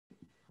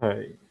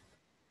Hey.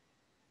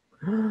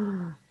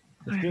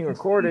 It's being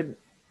recorded.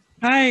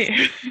 Hi.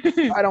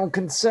 I don't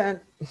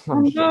consent.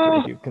 I'm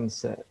sure I do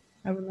consent.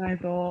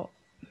 Don't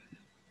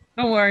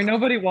worry,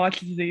 nobody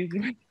watches these.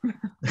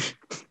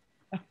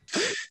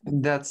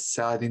 That's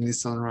sad in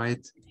its own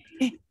right.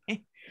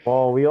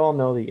 Well, we all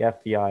know the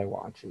FBI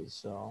watches,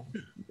 so.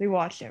 They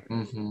watch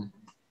everything.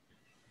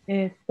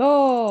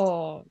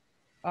 Mm-hmm.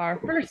 Our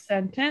first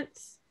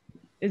sentence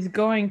is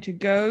going to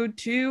go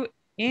to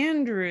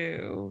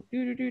Andrew.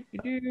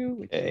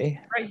 Okay.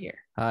 Right here.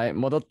 はい、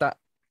戻った。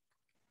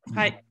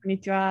はい、こんに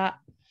ち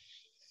は。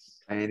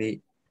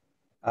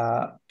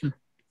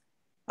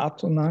あ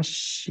とな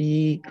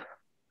し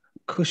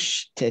く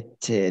して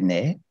て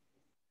ね。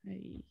は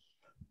い。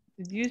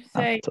Did you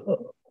say?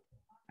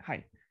 は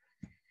い。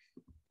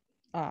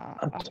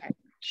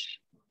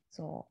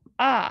そう。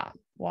は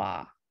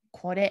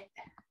これ。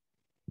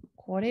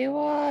これ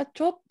は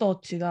ちょっ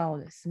と違う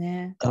です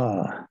ね。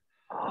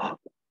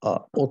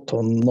お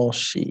とな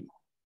し。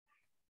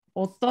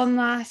おと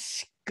な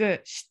しく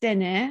して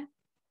ね。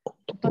お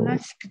とな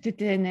しくて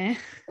てね。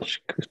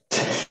しく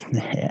て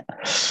ね。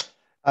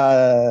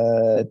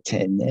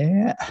て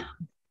ね。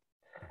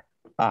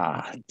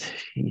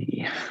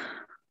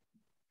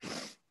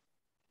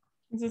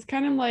This is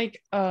kind of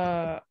like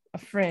a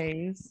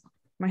phrase.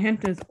 My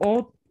hint is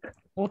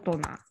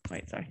otona.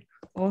 Wait, sorry.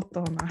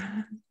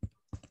 Otona.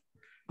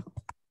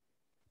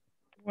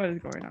 What is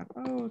going on?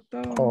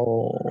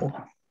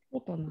 Otona.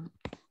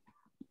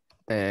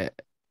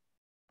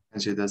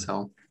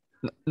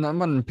 何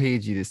番ペー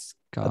ジです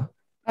か？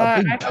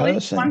 I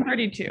believe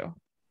 132.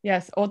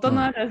 Yes,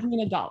 otona does mean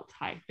adult.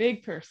 Hi,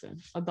 big person,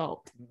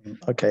 adult.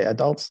 Okay,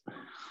 adults.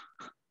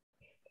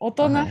 お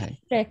となし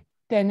て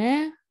て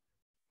ね。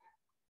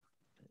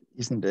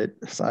Isn't it?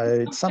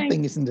 So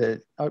something isn't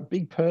it?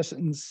 Big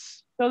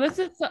persons. So the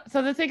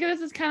thing of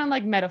this is kind of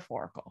like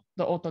metaphorical,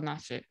 the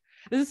otonashi.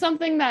 This is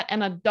something that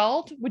an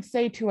adult would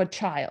say to a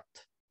child.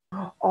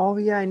 Oh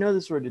yeah, I know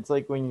this word. It's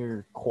like when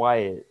you're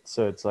quiet.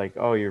 So it's like,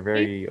 oh, you're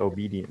very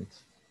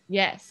obedient.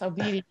 Yes,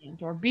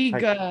 obedient or be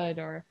good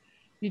or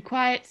be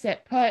quiet,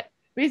 sit put.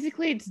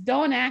 Basically, it's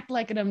don't act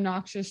like an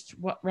obnoxious,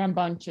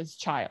 rambunctious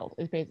child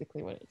is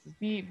basically what it is.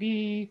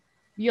 Be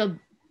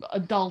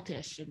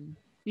adultish and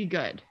be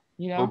good,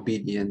 you know?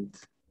 Obedient.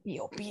 Be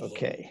obedient.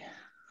 Okay.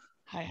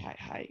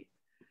 Hi.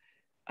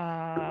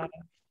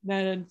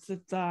 Then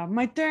it's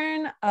my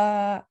turn.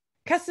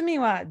 Kasumi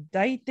は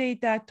抱いてい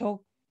た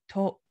ト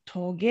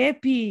ゲ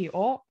ピー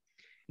を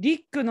リュ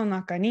ックの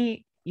中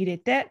に入れ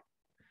て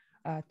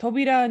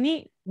扉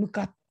に向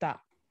かっ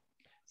た。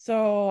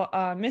So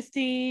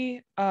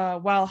Misty,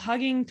 while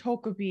hugging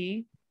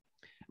Togepi,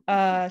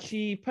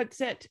 she puts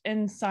it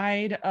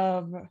inside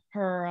of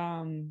her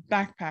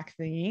backpack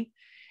thingy,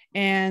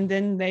 and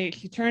then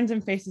she turns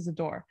and faces the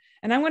door.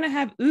 And I'm going to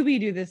have Ubi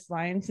do this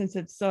line since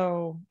it's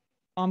so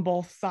on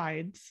both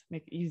sides,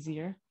 make it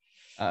easier.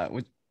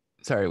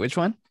 Sorry, which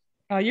one?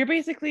 You're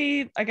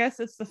basically, I guess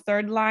it's the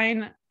third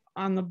line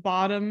on the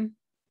bottom.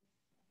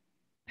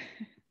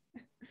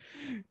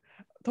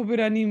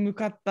 扉に向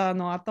かった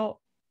の後。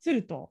す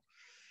ると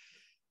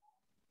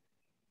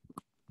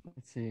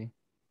Let's see.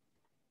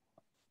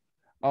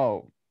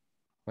 Oh,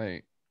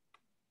 wait.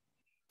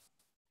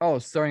 Oh,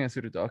 starting at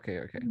すると。Okay.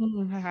 は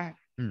いは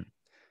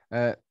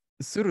い。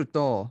する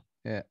と、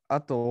あ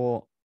と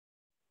を、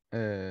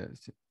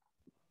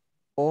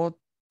落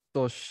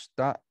とし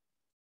た、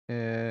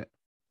光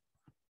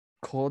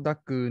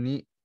沢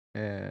に、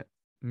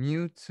ミ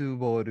ュウツー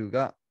ボール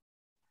が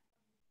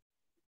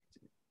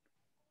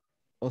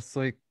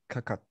襲い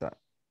かかった。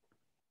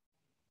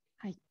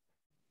はい。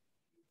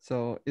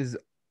So is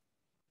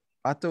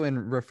Ato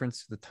in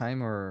reference to the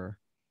time or?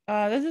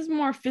 This is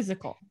more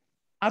physical.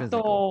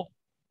 Physical.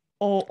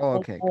 Ato.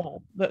 Okay.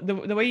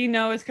 The way you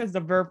know is because the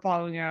verb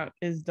following out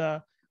is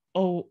the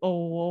the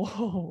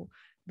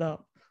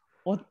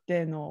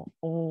otte no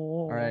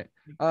All right.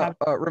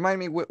 Remind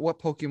me what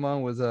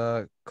Pokemon was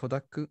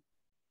Kodaku?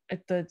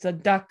 It's a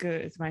duck.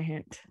 It's my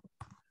hint.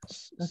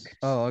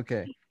 Oh,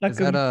 okay. Is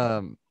that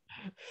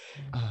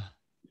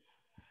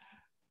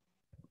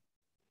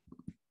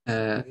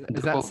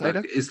is that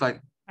Psyduck? It's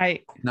like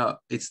no,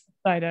 it's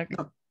Psyduck.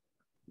 No.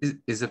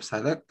 Is it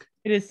Psyduck?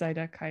 It is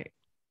Psyduck.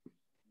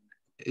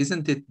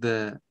 Isn't it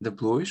the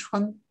bluish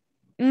one?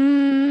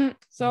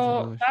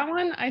 So that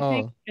one I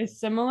think is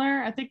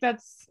similar. I think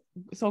that's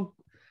so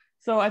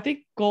I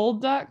think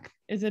Gold Duck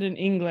is it in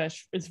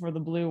English is for the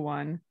blue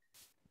one.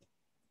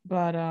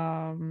 But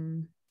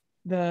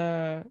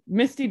the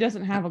Misty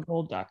doesn't have a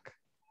Gold Duck.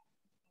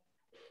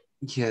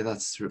 Yeah,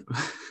 that's true.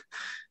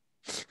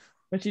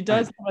 But she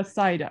does have a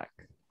Psyduck.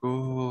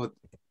 Good.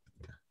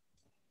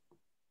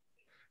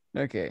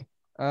 Okay.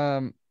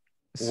 Why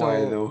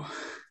though?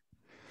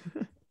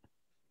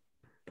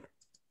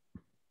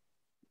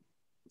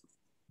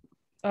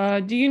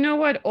 Do you know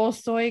what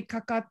osoi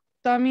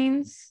kakatta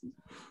means?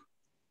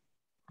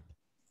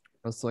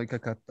 Osoi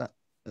kakatta.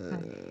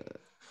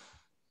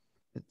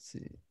 Let's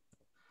see.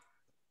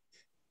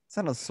 It's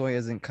not osoi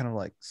as in kind of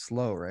like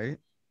slow, right?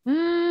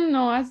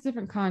 No, that's a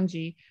different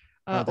kanji.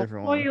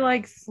 different Osoi one.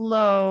 like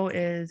slow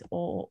is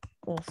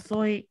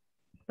osoi.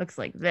 Looks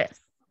like this.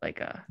 Like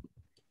a.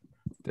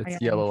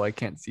 That's yellow. I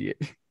can't see it.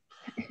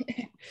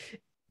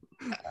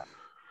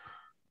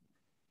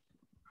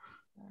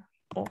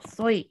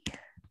 Osoi.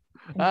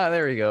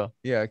 There we go.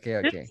 Yeah,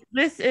 okay.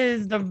 This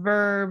is the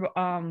verb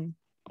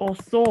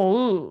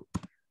osou.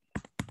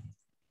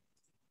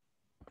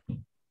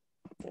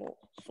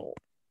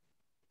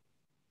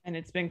 And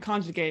it's been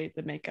conjugated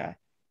to make a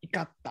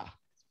ikatta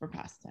for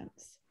past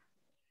tense.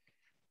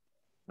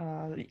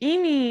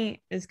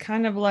 Imi is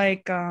kind of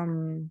like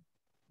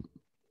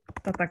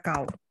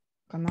tatakao,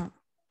 kana?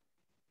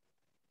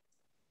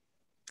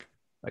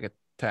 Like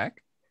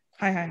attack?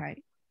 Hi.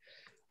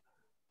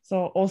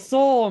 So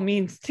oso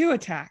means to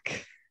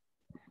attack,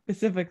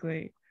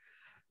 specifically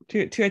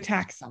to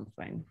attack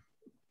something.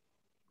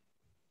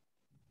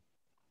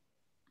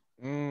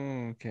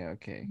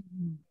 Okay.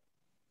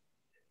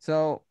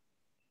 So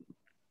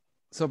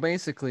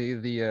basically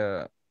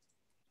the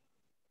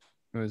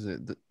what was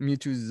it? The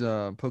Mewtwo's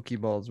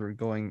Pokeballs were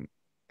going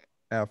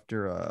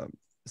after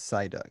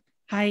Psyduck.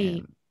 Hi.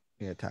 And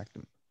he attacked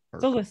him.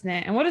 So listen,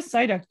 and what is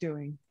Psyduck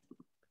doing?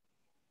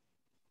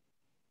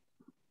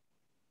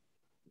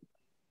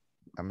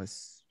 Hold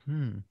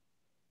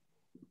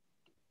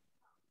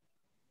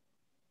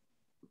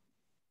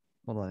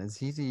on, is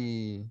he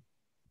the...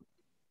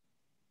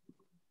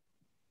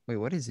 Wait,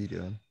 what is he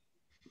doing?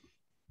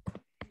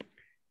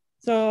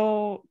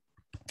 So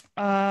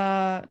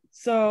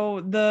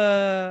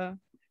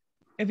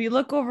if you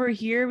look over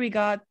here, we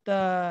got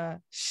the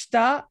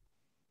shita,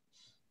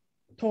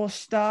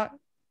 toshita,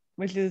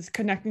 which is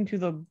connecting to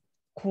the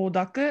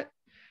kodaku.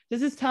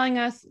 This is telling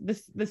us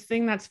this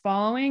thing that's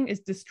following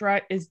is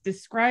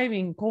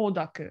describing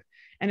kodaku,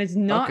 and it's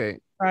not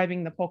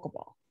describing the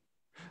Pokeball.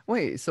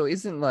 Wait, so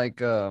isn't like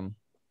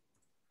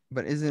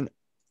but isn't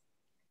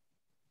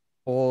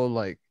all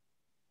like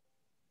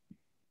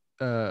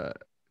to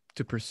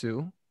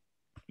pursue?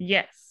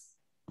 Yes.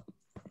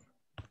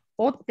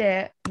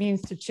 Otte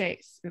means to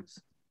chase.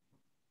 Oops.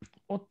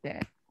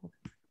 Otte.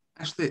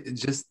 Actually,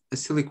 just a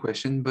silly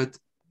question, but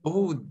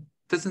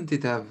doesn't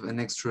it have an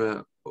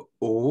extra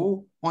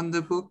O on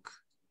the book?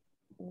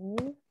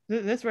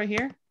 This right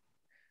here?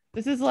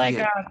 This is like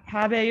a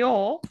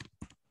tabeyo.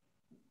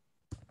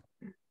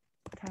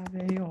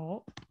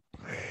 Tabeyo.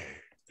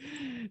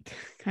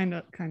 kind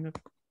of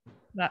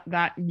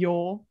that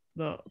yo,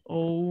 the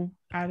O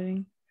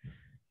adding.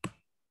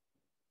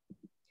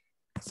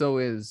 So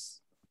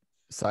is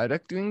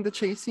Psyduck doing the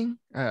chasing?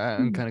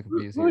 I'm kind of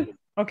confused here.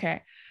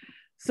 Okay.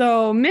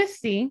 So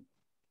Misty,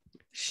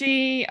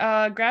 she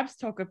grabs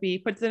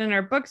Togepi, puts it in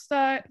her her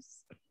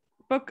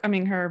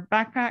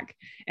backpack,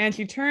 and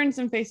she turns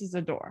and faces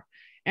the door.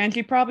 And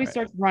she probably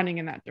starts running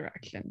in that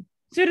direction.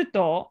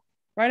 Suruto,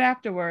 right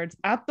afterwards,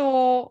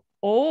 ato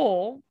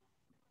o.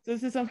 So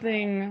this is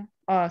something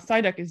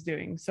Psyduck is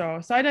doing. So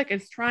Psyduck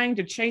is trying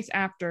to chase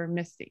after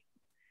Misty.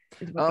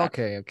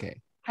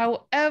 Okay.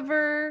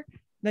 However,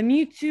 the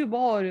Mewtwo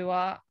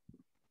ball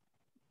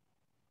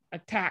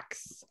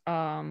attacks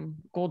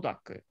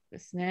Golduck で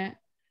すね。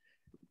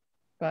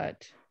But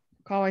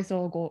かわい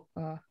そう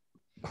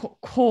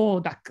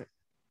Golduck.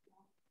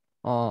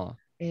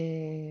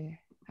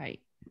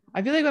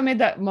 I feel like what made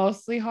that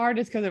mostly hard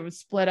is because it was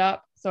split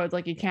up, so it's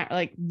like you can't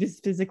like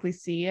just physically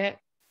see it.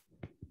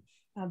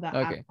 Have that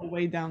apple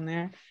way down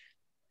there.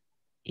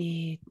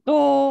 ダ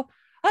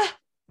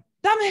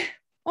メ!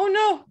 Oh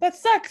no, that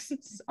sucks.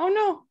 Oh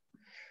no.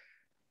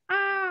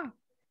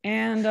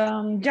 And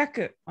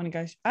Jack,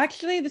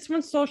 actually, this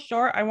one's so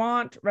short. I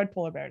want Red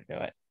Polar Bear to do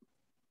it.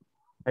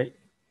 はい。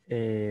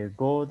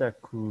ゴーダ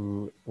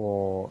ク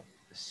を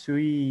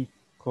吸い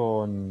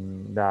込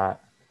んだ、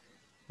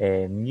ミ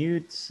ュ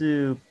ウ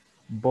ツー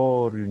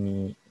ボール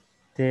に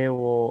手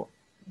を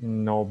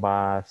伸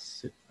ば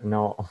す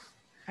が、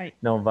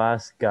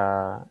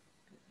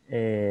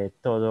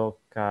届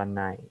か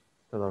ない。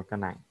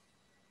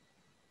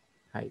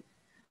はい。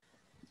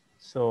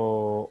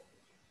So,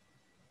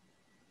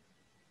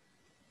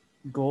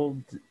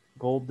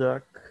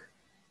 Golduck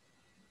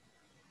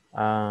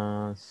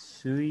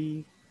吸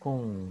い込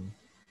ん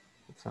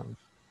sounds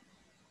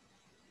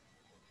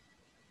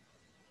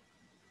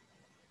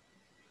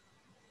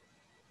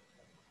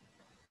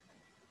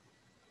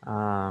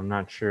I'm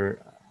not sure.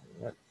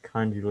 That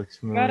kanji looks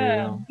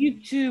familiar.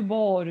 Mewtwo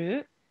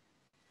ball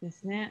で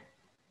すね。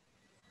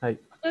はい。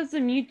What does the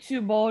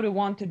Mewtwo ball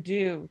want to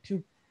do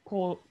to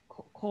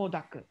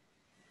Golduck?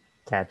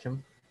 Catch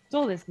him?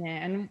 そうです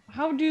ね。And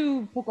how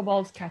do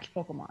Pokeballs catch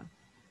Pokemon?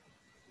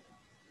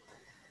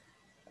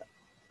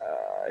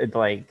 It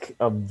like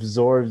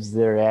absorbs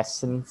their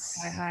essence.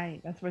 Hi,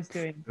 that's what it's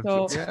doing.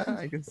 So yeah,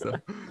 I guess so.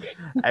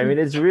 I mean,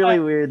 it's really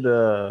weird,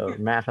 the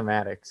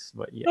mathematics,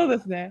 but yeah. そうで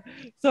すね。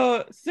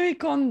So 吸い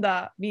込ん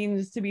だ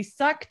means to be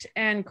sucked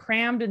and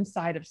crammed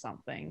inside of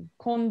something.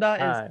 込んだ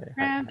is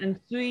crammed and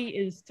吸い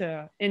is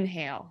to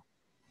inhale.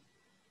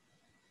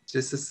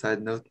 Just a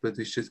side note, but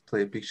we should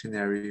play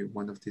Pictionary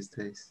one of these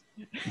days.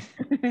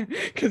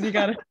 Because you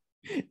gotta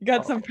You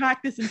got some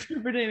practice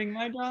interpreting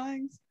my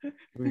drawings.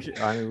 We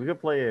could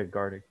play a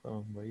Gartic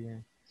phone, but yeah.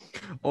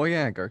 Oh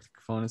yeah, Gartic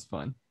phone is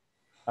fun.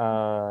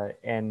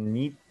 And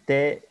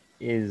Nite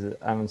is,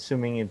 I'm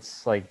assuming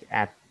it's like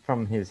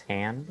from his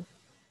hand.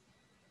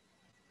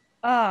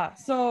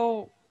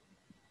 So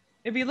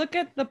if you look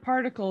at the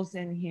particles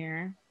in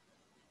here,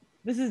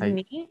 this is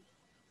ni.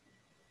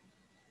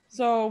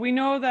 So we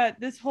know that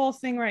this whole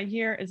thing right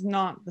here is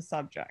not the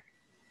subject.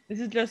 This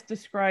is just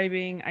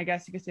describing, I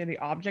guess you could say, the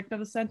object of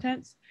the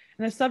sentence,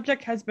 and the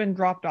subject has been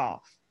dropped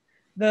off.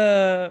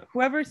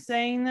 Whoever's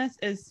saying this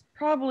is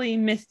probably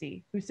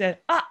Misty, who said,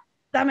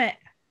 dame.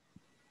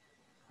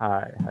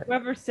 Hi.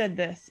 Whoever said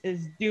this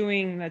is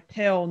doing the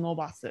tail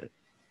nobasu,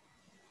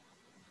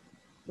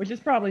 which is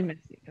probably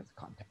Misty because of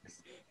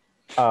context.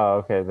 Oh,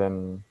 okay.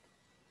 Then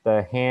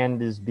the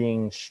hand is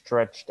being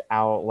stretched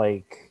out,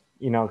 like,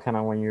 kind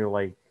of when you're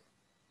like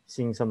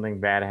seeing something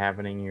bad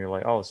happening, you're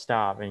like, oh,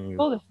 stop, and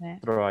you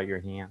throw out your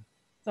hand.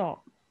 So,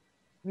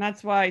 and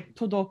that's why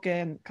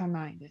todoke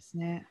kanai desu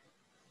ne.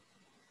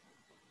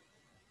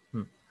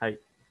 Hi.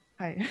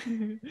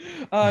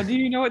 Do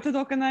you know what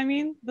todokanai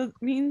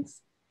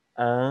means?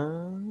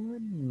 No,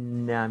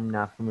 I'm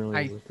not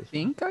familiar with this. I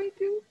think I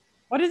do.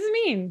 What does it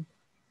mean?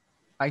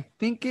 I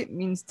think it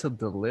means to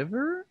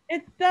deliver.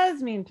 It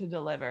does mean to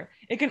deliver.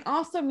 It can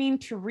also mean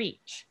to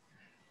reach.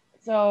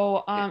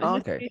 So in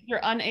this case,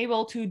 you're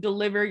unable to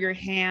deliver your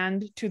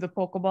hand to the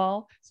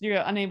Pokeball, so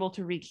you're unable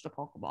to reach the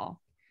Pokeball.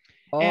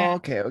 Oh,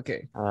 okay.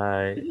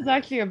 This is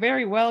actually a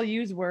very well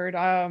used word.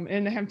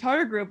 In the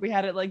Hamtaro group, we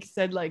had it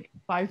said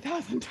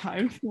 5,000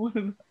 times.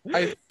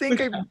 I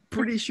think I'm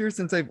pretty sure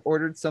since I've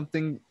ordered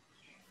something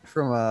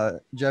from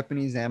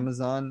Japanese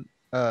Amazon,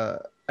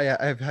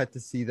 I've had to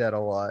see that a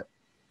lot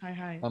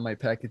on my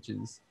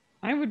packages.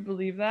 I would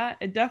believe that.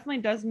 It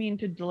definitely does mean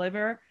to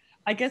deliver.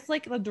 I guess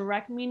the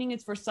direct meaning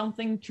is for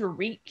something to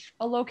reach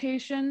a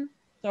location.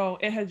 So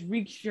it has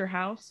reached your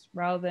house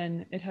rather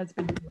than it has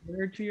been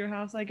delivered to your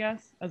house, I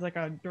guess, as a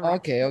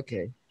direct.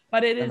 Okay.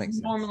 But it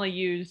is normally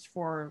used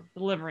for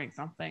delivering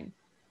something.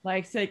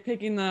 Say,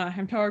 taking the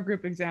Hamtaro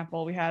group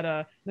example, we had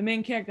the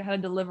main character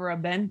had to deliver a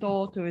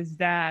bento to his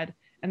dad,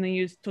 and they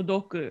used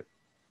todoku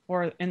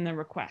in the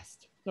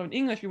request. So in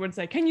English, we would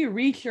say, can you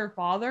reach your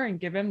father and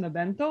give him the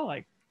bento?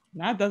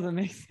 That doesn't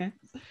make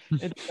sense.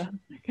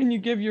 Can you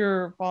give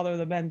your father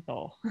the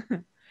bento?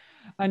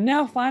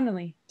 Now,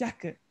 finally,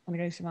 Jack,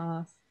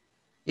 onegaishimasu.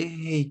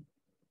 Yay.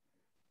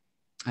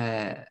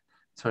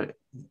 Sorry.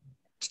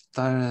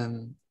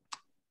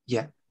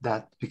 Yeah,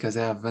 that, because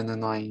I have an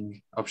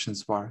annoying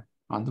options bar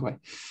on the way.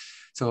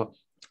 So,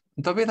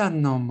 扉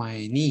の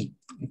前に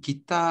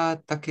北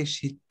武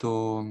史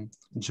と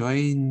ジ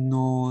ョイ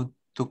の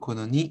とこ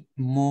ろに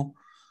も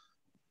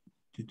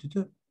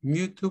ミ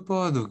ュート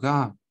ボール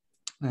が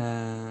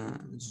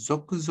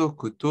続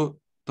々と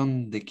飛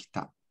んでき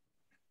た。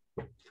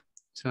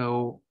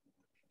So,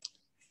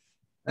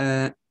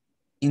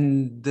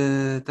 in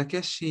the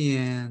Takeshi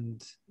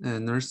and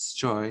Nurse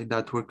Joy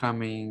that were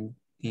coming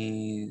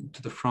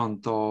to the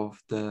front of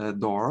the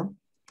door,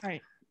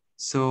 right.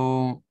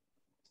 So,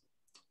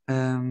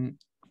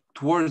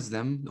 towards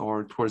them,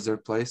 or towards their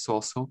place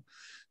also,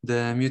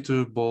 the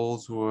Mewtwo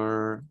balls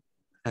were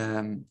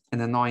an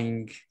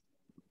annoying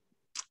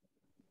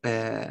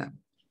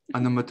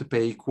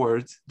onomatopoeic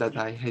word that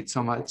I hate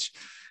so much,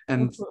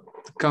 and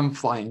come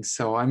flying.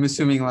 So I'm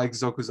assuming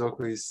Zoku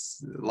Zoku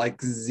is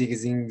Zig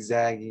Zing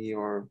Zaggy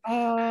or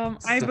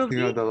I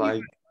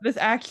believe this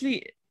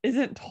actually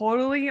isn't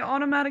totally an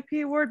automatic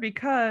P word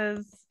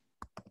because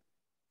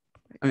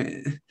I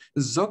mean,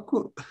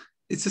 Zoku,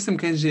 it's the same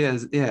kanji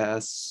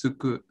as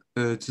Suku,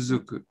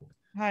 Tsuzuku.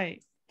 Hi,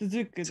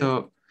 Tsuzuku.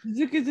 So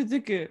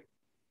Tsuzuku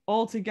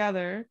all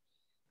together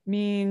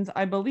means,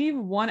 I believe,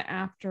 one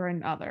after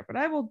another, but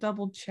I will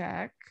double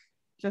check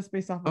just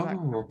based off of that.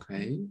 Oh,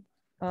 okay.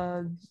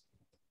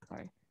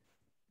 Sorry.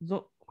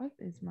 What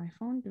is my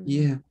phone doing?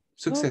 Yeah,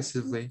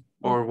 successively,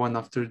 or one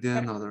after the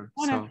another.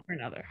 One after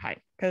another. Hi,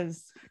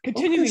 because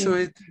continuing.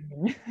 Okay,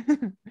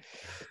 so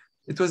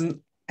it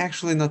wasn't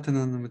actually not an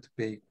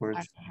onomatopoeic word.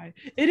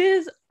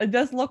 It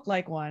does look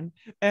like one,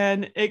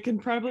 and it can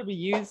probably be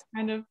used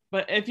kind of,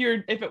 but if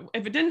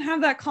it didn't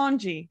have that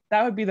kanji,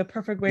 that would be the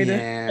perfect way to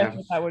guess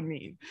what that would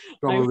mean.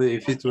 Probably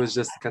if it was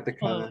just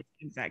katakana.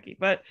 Exactly.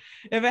 But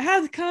if it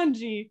has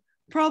kanji,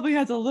 probably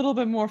has a little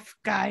bit more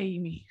fukai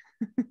meaning.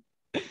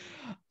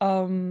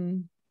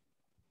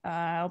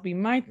 It'll be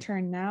my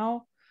turn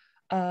now.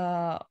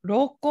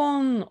 ロ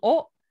コン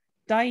を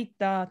抱い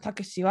たタ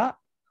クシは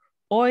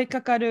追い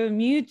かかる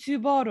ミュウツー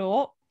ボール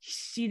を必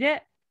死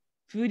で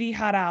振り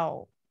払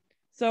う。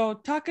So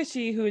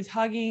Takashi, who is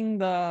hugging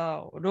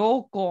the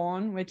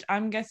Rokon, which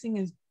I'm guessing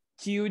is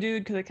Geodude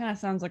because it kind of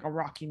sounds like a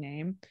rocky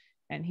name,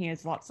 and he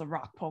has lots of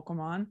rock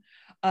Pokemon.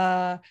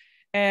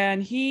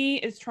 And he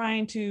is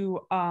trying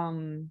to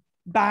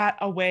bat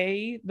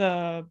away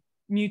the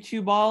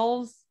Mewtwo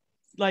balls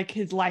like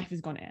his life is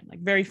going to end,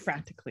 like very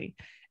frantically.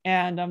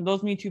 And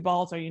those Mewtwo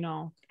balls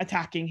are,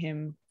 attacking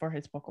him for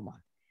his Pokemon.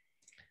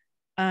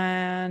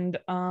 And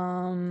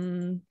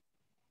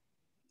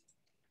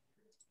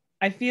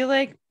I feel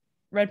like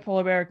Red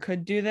Polar Bear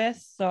could do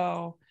this.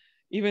 So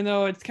even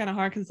though it's kind of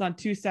hard because it's on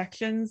 2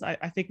 sections, I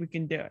think we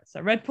can do it.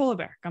 So Red Polar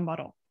Bear, 頑張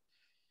ろ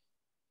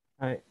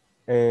はい。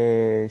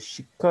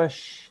しか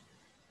し、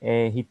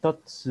一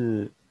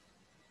つう。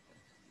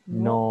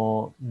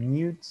の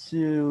ミュウツ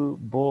ー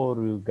ボ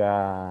ール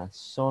が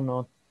そ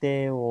の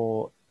手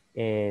を、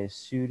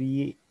す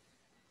り、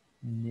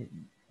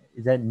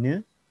is that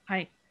ぬは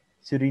い。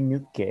すり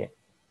抜け、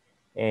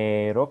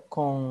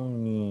録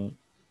音に、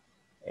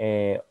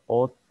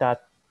当た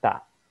っ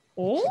た。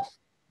お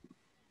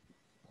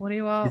こ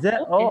れは。Is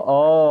that?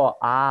 Oh,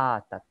 当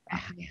たった。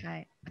はいは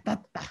い。当た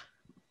った。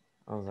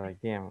I was like,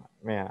 damn,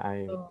 man,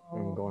 I'm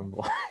going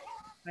blind.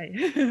 はい。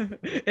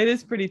It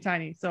is pretty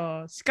tiny.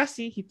 So, しか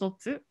し一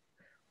つ。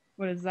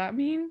What does that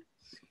mean?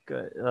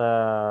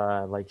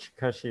 Like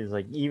Shikashi is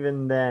like,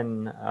 even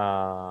then,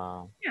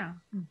 Yeah.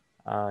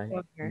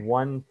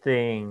 one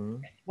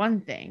thing.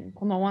 One thing.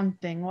 この one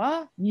thing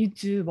は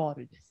YouTube ボー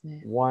ルです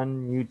ね。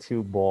One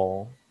YouTube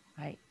ball.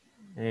 はい。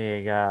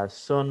が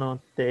その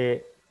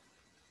手、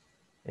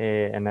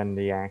and then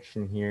the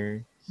action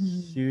here.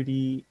 す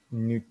り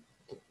抜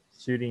け。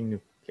すり抜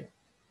け。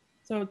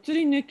So, す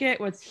り抜け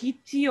was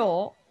必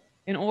要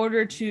in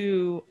order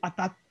to 当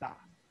たった。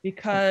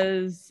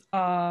Because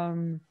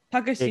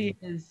Takashi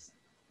is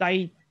抱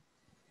い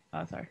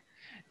た。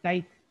抱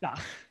い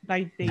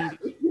ている。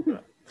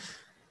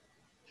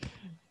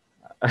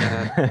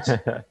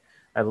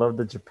I love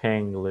the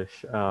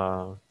Japanglish.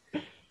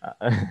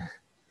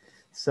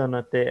 So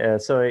it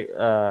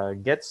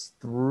gets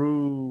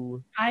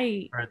through,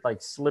 or it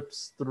like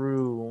slips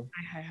through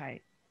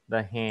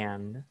the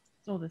hand.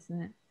 そうです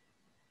ね。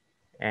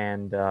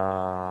And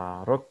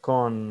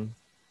Rokon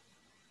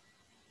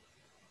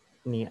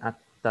ni atatta.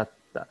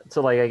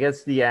 So like I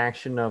guess the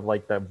action of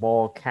like the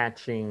ball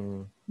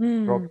catching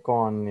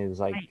Rokon is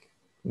like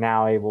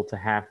now able to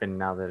happen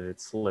now that it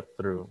slipped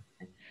through.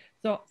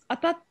 So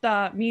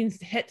atatta means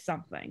to hit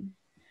something.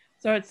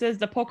 So it says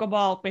the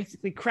Pokeball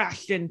basically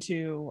crashed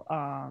into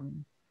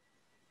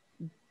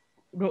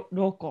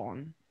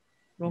Rokon.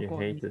 You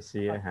hate to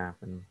see it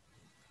happen.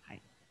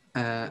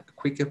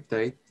 Quick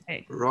update.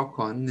 Hey.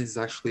 Rokon is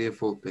actually a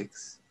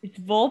Vulpix. It's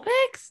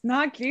Vulpix,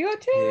 not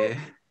Geodude? Yeah.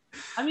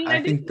 I mean,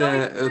 I think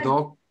the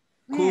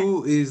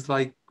Roku is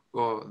like,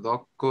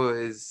 Roku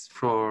is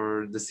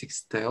for the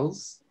 6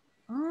 tails.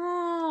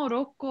 Oh,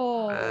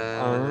 Roko.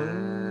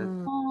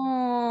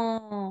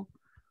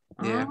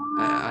 Yeah,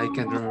 I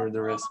can't remember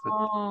the rest, but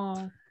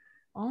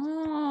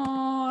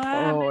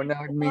now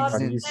it makes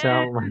sense. You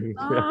sound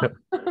like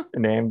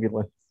an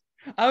ambulance.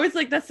 I was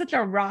like, that's such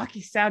a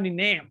rocky sounding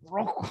name.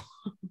 Roko.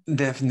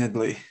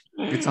 Definitely.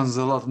 It sounds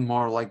a lot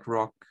more like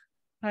rock.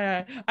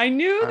 I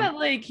knew that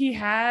like he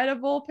had a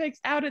Vulpix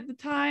out at the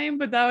time,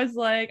 but that was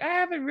like, I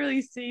haven't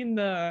really seen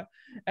the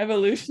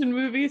evolution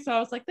movie, so I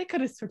was like, they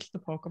could have switched the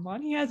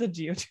Pokemon. He has a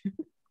Geodude.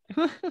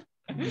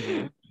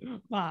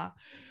 ま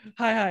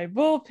あ、はいはい、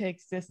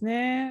Vulpix です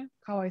ね。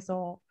かわい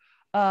そ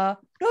う。ロ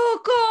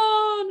コ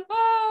ン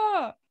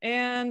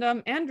！And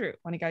Andrew、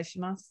お願いし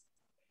ます。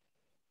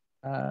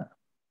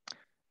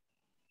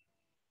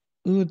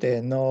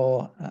腕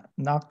の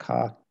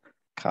中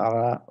か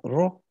ら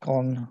ロ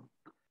コン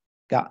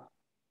が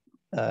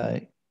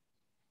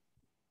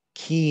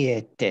消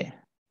えて、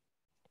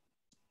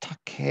た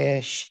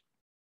けし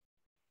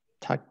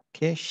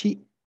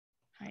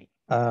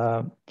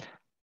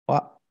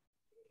は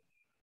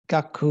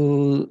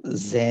愕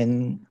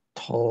然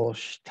と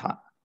し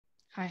た。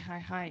はいは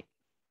いはい。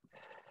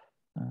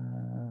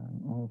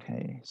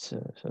Okay,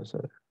 so.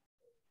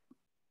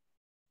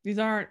 These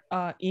aren't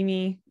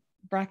any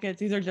brackets.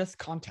 These are just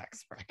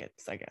context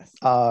brackets, I guess.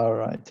 All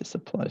right, this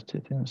applies to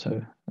them.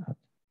 So,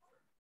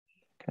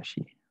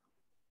 Kashi.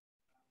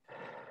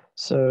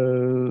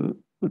 So,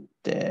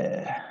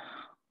 there.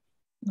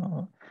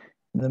 In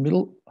the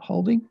middle,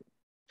 holding.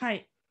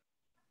 Hi.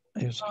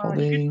 He was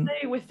holding. You could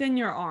say within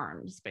your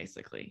arms,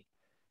 basically.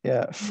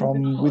 Yeah,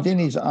 from within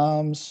his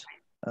arms,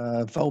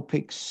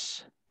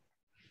 Vulpix,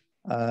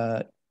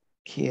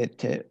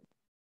 Kiete.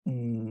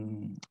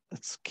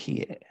 That's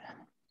Kie.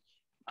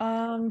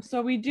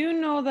 So we do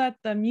know that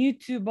the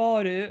Mewtwo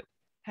ball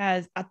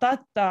has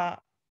atatta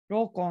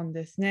Rokon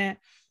ですね.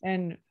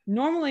 And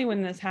normally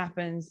when this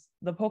happens,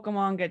 the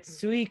Pokemon gets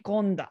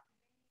suikonda.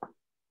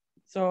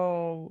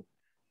 So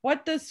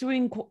what does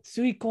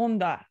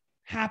suikonda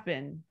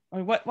happen?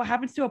 Or what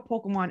happens to a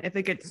Pokemon if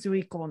it gets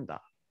suikonda?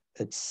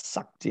 It's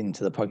sucked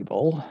into the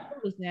Pokeball.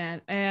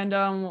 And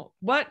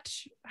what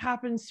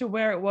happens to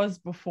where it was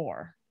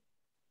before?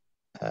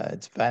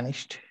 It's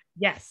vanished.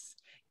 Yes.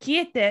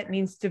 Kiete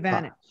means to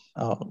vanish.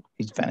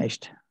 He's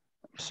vanished.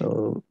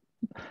 So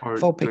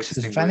Vulpix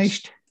has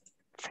vanished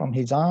from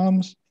his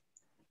arms.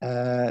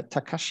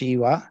 Takashi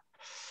wa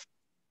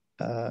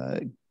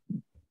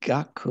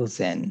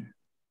gakuzen.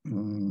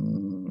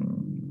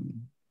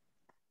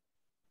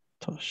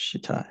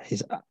 Toshita,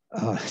 he's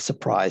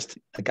surprised,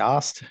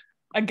 aghast.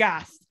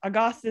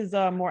 Aghast is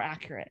more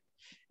accurate.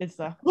 It's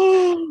the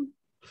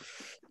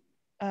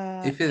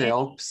if it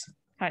helps,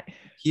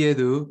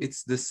 Hiedu,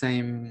 it's the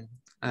same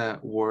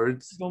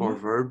words or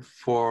verb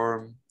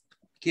for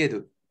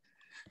keru.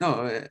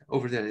 No,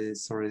 over there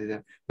it's already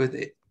there. But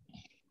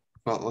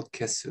well,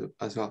 kesu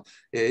as well.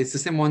 It's the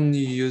same one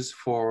you use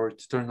to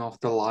turn off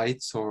the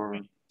lights or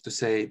to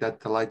say that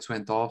the lights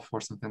went off or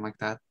something like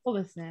that. That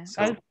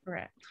is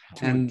correct.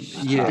 And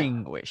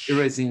Extinguish.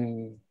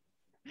 Erasing.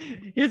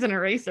 Here's an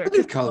eraser. What do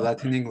you call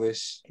that in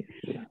English?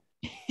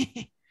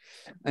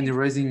 And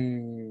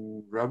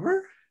erasing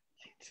rubber?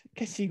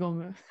 消しゴ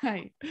ム。は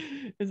い。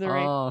Is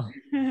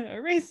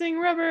erasing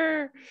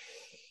rubber.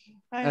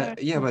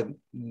 Yeah, but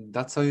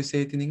that's how you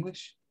say it in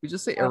English? We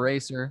just say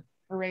eraser.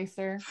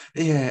 Eraser.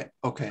 Yeah,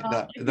 okay.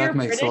 That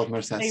makes a lot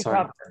more sense. Sorry.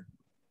 Rubber.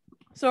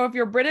 So if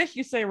you're British,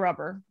 you say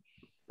rubber.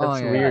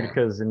 That's weird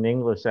because in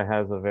English it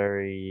has a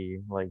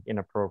very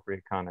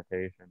inappropriate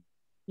connotation.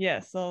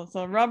 Yes, so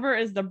rubber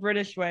is the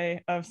British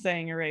way of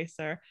saying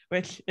eraser,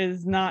 which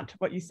is not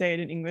what you say it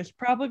in English,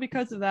 probably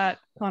because of that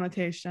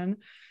connotation.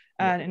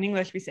 And in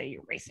English, we say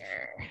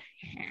eraser.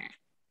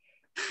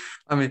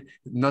 I mean,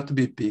 not to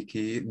be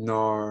picky,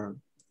 nor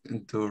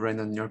to rain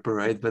on your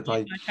parade, but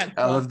I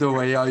love the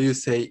way how you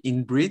say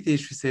in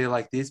British, we say it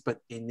like this,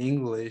 but in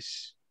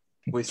English,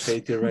 we say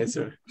it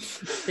eraser.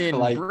 In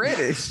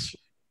British?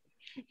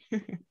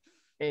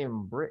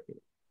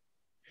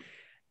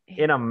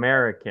 In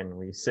American,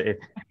 we say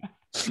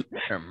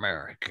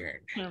America.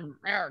 ジ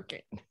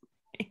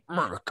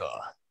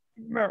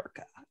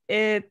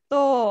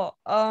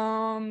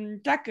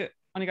ャック、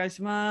お願い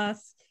しま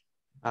す。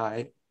は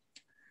い。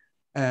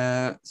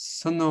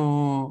そ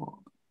の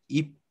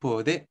一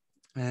方で、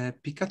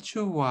ピカチ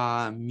ュウ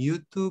はミュウ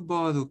ツー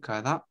ボール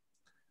から、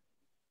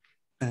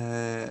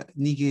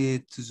逃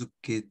げ続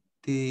け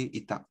て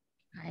いた。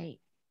はい。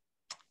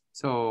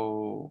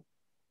So,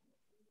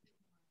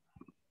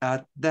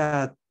 at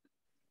that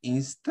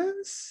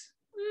instance,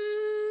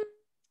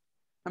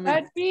 I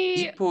mean,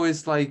 Ippo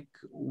is like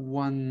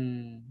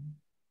one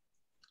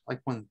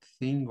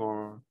thing,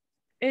 or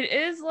it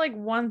is like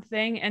one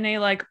thing and a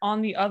like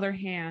on the other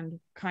hand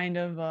kind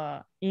of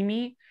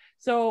imi.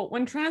 So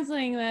when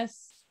translating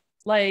this,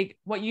 like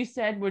what you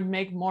said would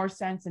make more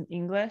sense in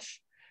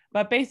English,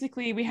 but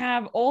basically we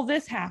have all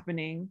this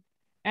happening,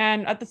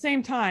 and at the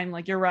same time,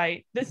 like you're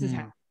right, this is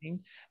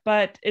happening,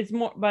 but it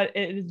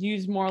is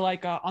used more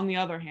like on the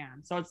other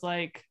hand. So it's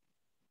like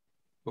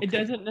it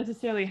doesn't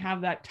necessarily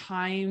have that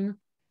time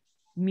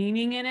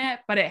meaning in it,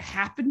 but it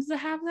happens to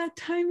have that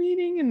time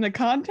meaning in the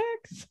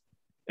context.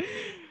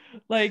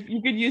 Like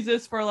you could use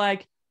this for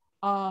like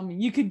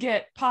you could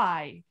get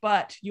pie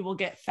but you will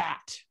get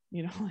fat,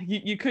 like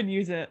you could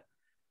use it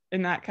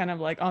in that kind of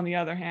like on the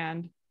other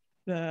hand.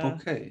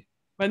 But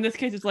in this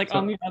case it's like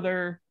on the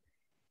other.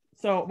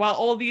 So while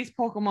all these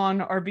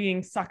Pokemon are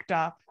being sucked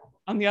up,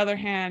 on the other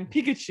hand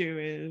Pikachu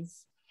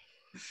is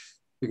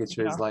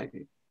like,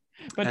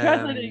 but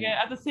translating it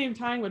at the same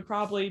time would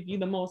probably be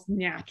the most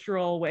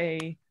natural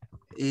way.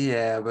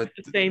 Yeah, but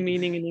the same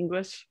meaning in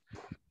English.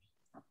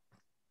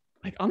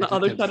 Like on the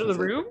other side of the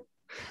room.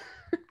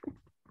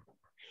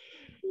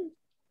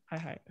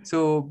 Hi.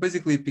 So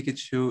basically,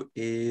 Pikachu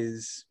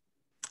is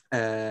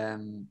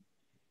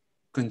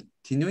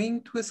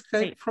continuing to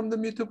escape from the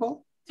Mewtwo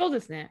Ball? So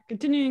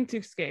continuing to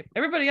escape.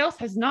 Everybody else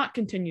has not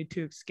continued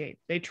to escape.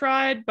 They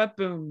tried, but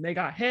boom, they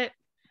got hit.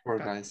 Poor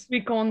guys.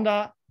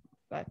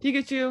 But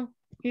Pikachu,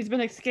 he's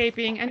been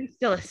escaping and he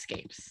still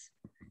escapes.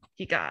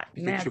 He got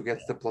Pikachu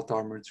gets the plot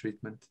armor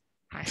treatment.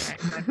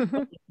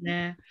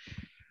 ね。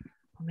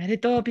おめで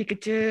とう、ピカ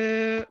チ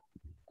ュウ。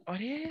あ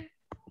れ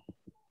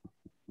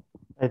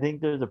I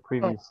think there's a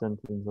previous sentence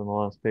on the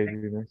last page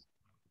we missed.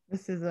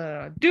 This is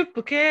a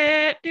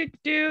duplicate.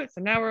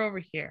 So now we're over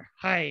here.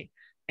 Hi.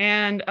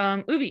 And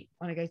Ubi,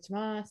 お願いし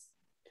ます。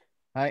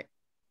はい。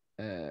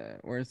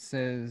Where it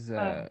says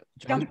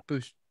jump.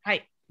 は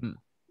い。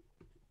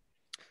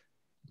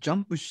ジャ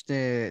ンプし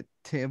て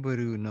テーブ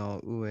ルの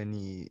上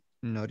に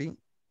乗り、ミ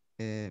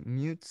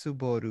ュウツー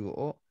ボール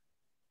を、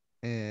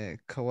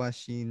かわ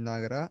しな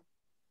がら、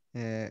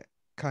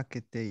か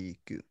けてい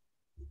く。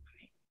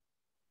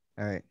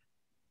Alright.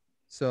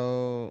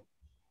 So,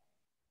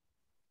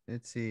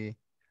 let's see.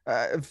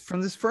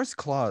 From this first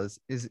clause,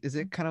 is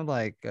it kind of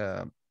like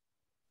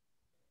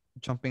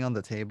jumping on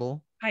the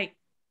table? はい。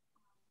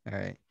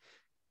Alright.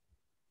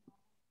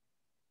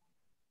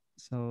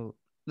 So,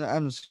 no,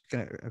 I'm just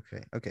gonna,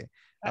 okay.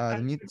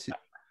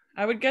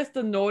 I would guess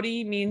the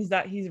nori means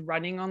that he's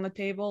running on the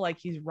table, like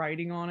he's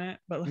writing on it.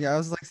 But yeah, I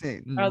was like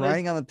saying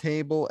writing on the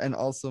table and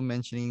also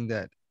mentioning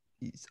that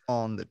he's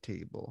on the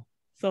table,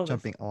 so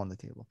jumping on the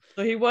table.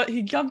 So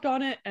he jumped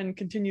on it and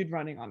continued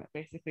running on it.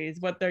 Basically, is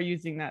what they're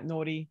using that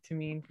nori to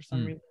mean for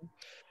some reason.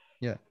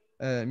 Yeah,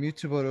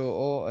 Mewtwo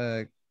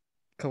を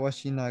かわ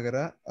しな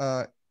が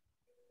ら、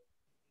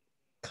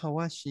か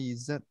わし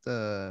is that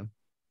the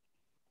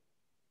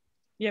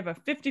You have a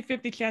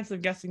 50-50 chance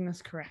of guessing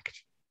this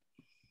correct.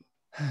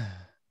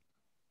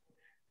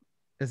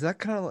 Is that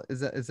kind of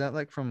is that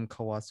like from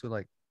kawasu,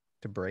 like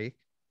to break?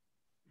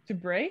 To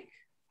break?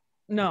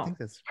 No. I think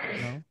that's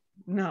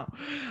No.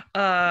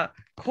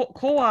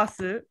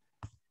 Kawasu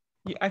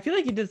I feel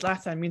like you did this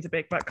last time, means a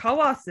big, but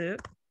kawasu.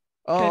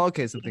 Oh,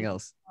 okay, something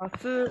else.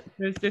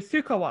 There's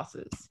two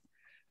kawasus.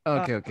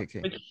 Okay.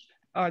 Which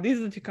these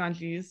are the two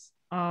kanjis.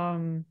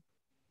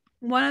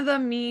 One of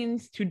them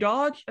means to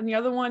dodge, and the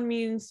other one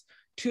means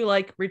to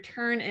like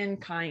return in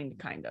kind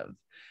of.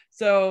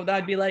 So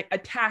that'd be like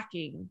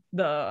attacking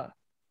the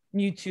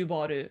Mewtwo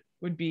Boru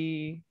would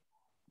be,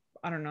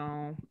 I don't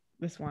know,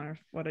 this one or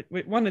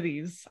one of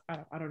these.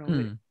 I don't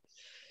know.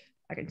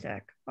 I can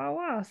check.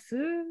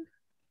 Kawasu.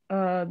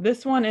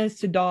 This one is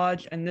to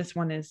dodge, and this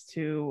one is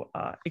to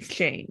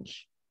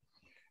exchange.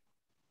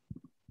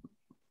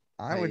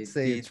 I would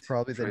say it's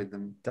probably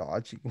the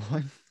dodging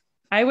one.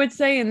 I would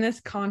say in this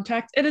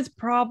context, it is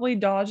probably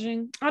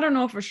dodging. I don't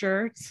know for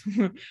sure.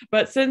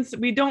 But since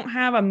we don't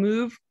have a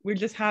move, we're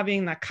just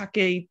having the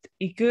kake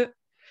iku.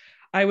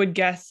 I would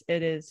guess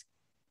it is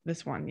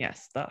this one.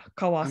 Yes, the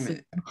kawasu. I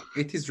mean,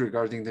 it is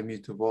regarding the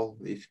Mewtwo Ball.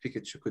 If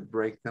Pikachu could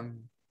break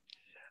them.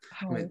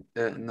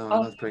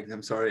 Not break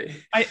them. Sorry.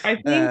 I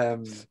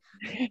think.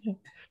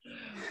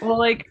 Well,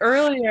 like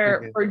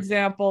earlier, for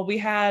example, we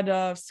had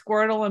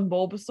Squirtle and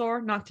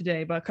Bulbasaur, not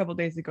today, but a couple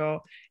days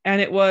ago, and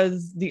it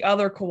was the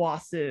other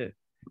Kawasu,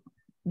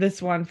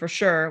 this one for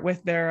sure,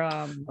 with their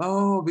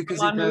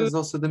because it has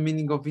also the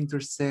meaning of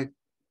intersect.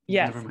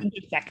 Yes,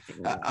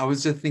 intersecting. I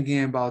was just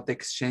thinking about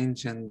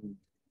exchange, and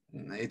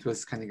it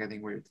was kind of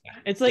getting weird.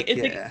 It's like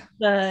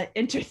the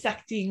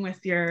intersecting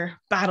with your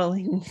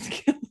battling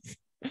skills.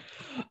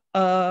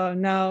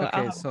 Now.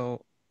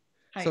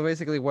 Okay, so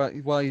basically,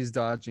 while he's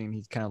dodging,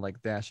 he's kind of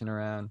like dashing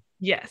around.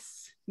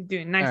 Yes, he's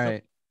doing nice. All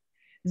right.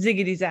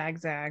 Ziggity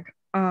zag.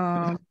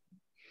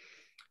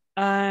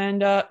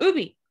 And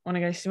Ubi,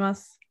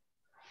 onegaishimasu.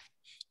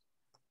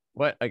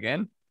 What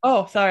again?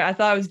 Oh, sorry. I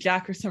thought it was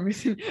Jack for some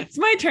reason. It's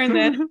my turn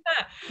then.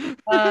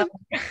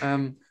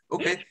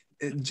 Okay,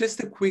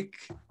 just a quick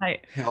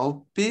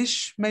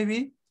help-ish,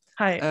 maybe.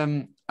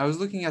 Hi. I was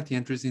looking at the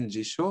entries in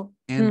Jisho,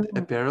 and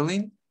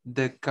apparently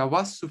the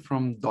kawasu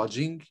from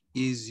dodging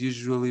is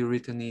usually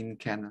written in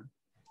kana.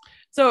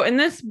 So in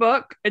this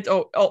book, it's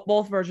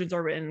both versions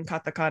are written in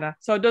katakana.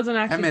 So it doesn't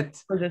actually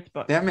for this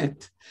book. Damn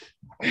it.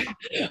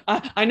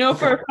 I know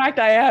for a fact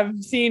I have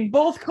seen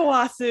both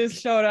kawasus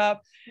showed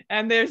up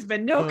and there's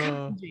been no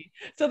kanji.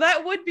 So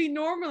that would be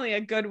normally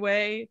a good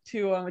way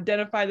to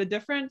identify the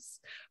difference,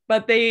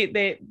 but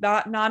they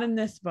not in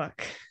this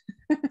book.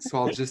 So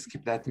I'll just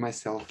keep that to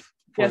myself.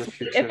 Yes,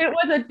 if it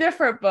was a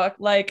different book,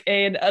 like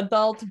an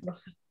adult book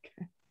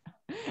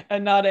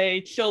and not a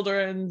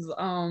children's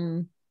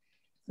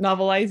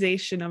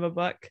novelization of a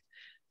book,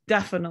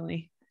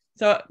 definitely.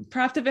 So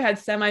perhaps if it had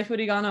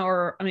semi-furigana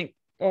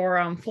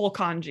or full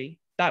kanji,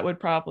 that would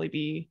probably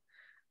be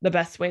the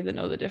best way to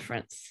know the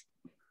difference.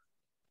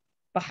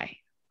 But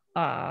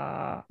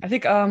I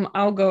think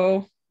I'll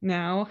go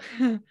now.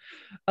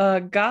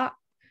 が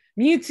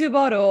ミュウツー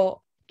ボール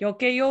を避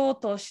けよう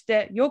とし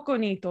て横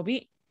に飛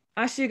び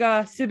足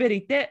が滑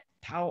りて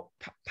倒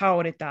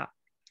れた。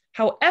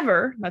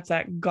However, that's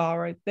that ga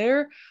right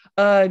there.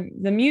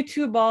 The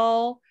Mewtwo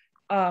ball,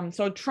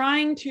 so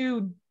trying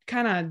to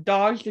kind of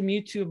dodge the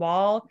Mewtwo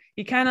ball,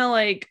 he kind of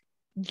like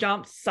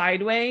jumps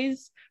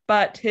sideways,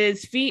 but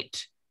his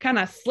feet kind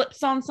of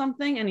slips on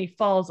something and he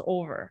falls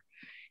over.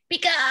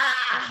 Pika!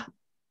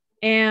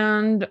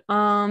 And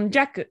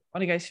Jack, お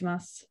願いしま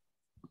す。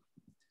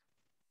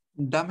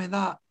ダメ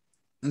だ。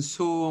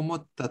そう思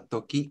った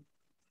とき、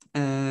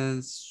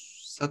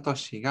サト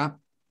シが、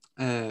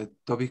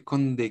飛び込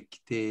んでき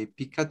て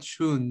ピカ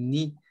チュウ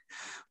に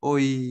追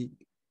い、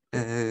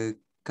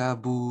か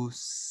ぶ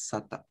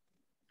さた。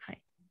は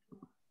い。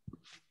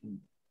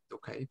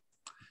Okay.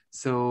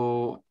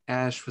 So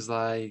Ash was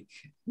like,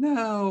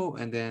 no.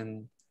 And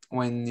then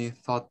when he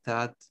thought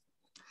that,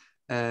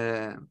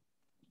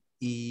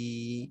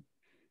 he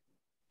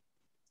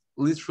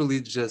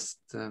literally just,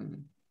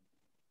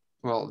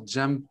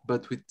 jump,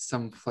 but with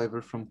some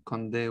flavor from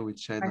Conde,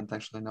 which I don't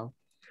actually know.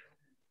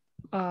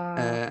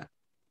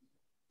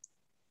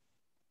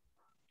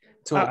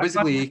 So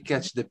basically, he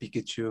catch the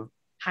Pikachu.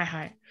 はい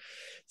はい。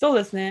そう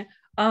ですね。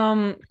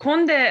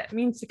Conde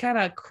means to kind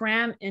of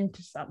cram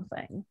into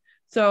something.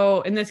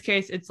 So in this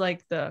case, it's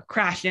like the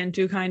crash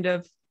into kind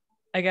of,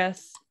 I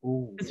guess.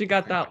 Because we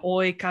got the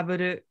oi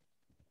kaburu,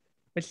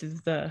 which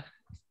is the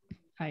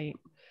height.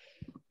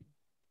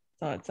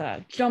 So it's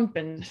a jump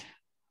and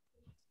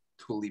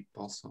to leap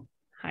also.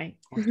 Hi.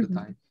 Or to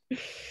dive.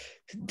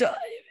 To dive.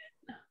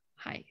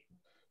 Hi.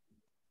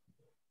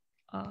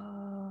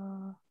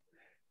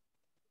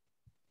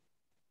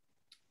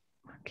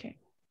 Okay.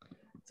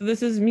 So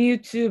this is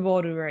Mewtwo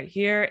Boru right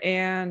here.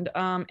 And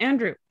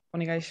Andrew, お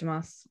願いし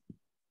ます。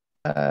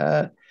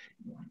逃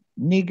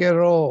げ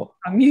ろ。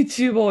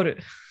Mewtwo Boru.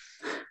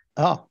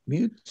 ミ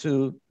ュウ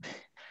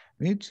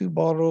ツー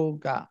ボール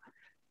が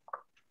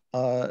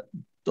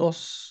ド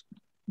ス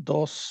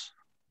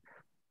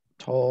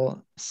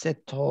とサ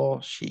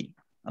トシ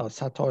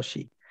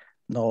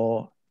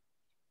の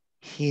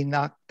日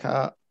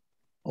中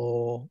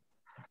を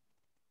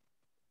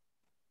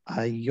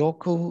よ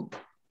く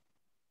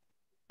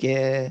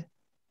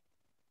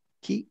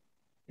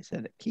is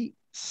it き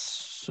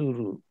す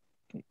る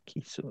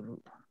激す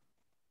る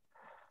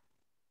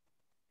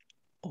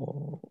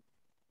お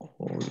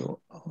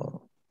よ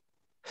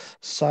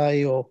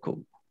最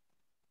奥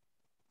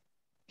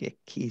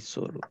激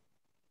する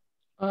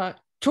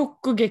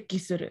直撃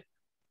する。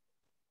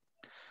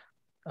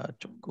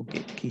直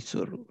撃す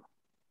る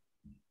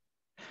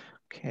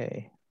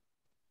OK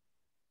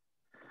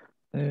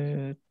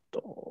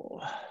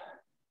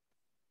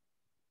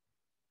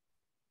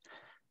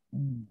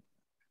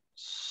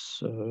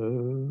So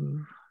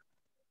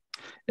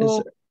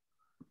So-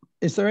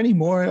 is there any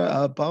more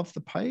above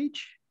the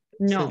page?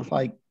 No. So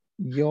like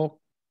your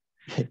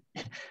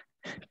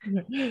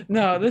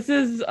No, this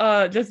is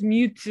just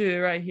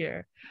Mewtwo right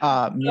here.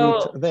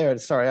 mute So- there.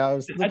 Sorry, I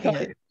was looking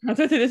at I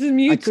told you this is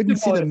Mewtwo. I couldn't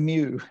see the Boru.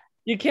 Mew.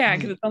 You can't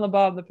because it's on the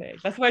bottom of the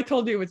page. That's why I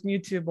told you it was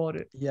Mewtwo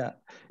Boru. Yeah.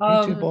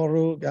 Mewtwo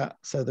Boru. Yeah.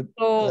 So so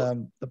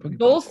the Pokemon.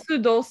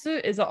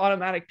 Dosu is an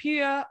automatic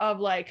PIA of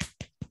like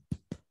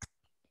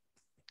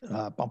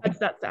bumping that's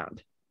that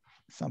sound.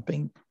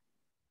 something.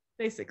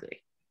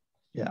 Basically.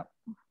 Yeah.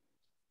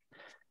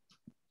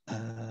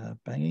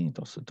 Banging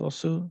dosu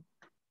dosu.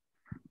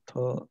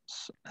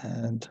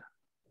 And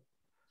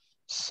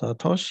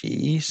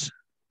Satoshi's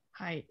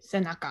はい、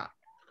背中。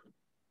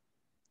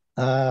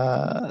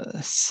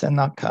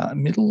Senaka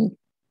middle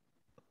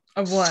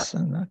Of what?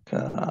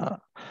 Senaka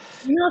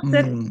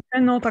背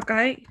の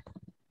高い。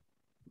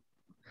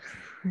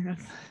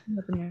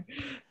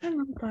背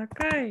の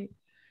高い。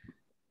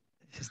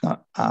 It's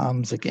not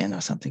arms again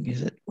or something,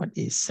 is it? What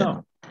is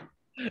Senaka?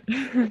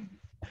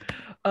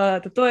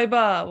 例え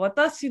ば、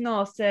私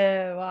の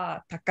背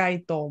は高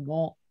いと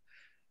思う。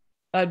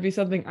That'd be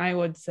something I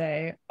would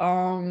say.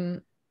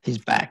 He's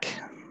back.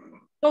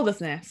 そうで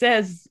すね。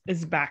says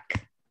is back.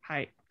 は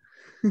い。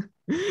 You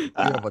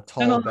have a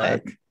tall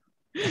back.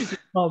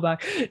 Tall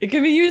back. It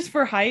can be used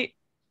for height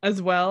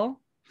as well.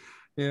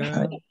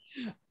 Yeah.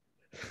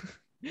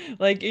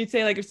 Like you'd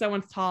say, like if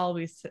someone's tall,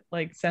 we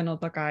like 背の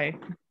高い. I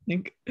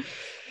think.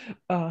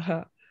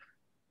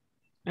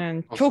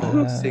 And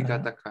背が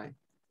高い。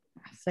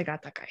背が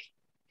高い.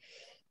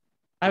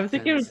 I was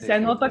thinking of 背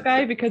の高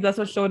い because that's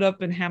what showed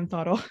up in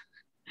Hamtaro.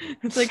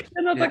 It's like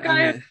背の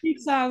高い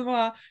さん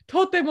は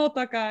とても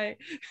高い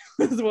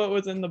was what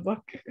was in the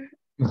book.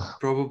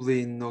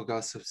 Probably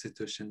Noga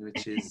substitution,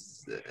 which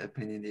is a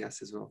pain in the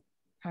ass as well.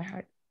 はいは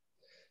い。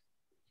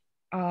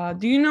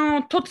Do you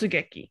know 突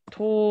撃?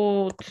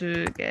 突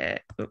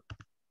撃.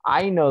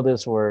 I know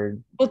this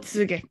word.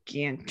 突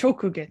撃 and 直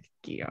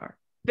撃 are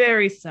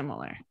very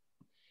similar.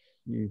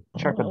 You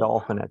chuck a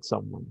dolphin at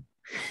someone.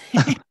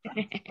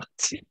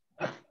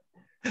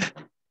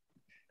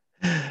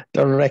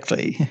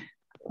 Directly.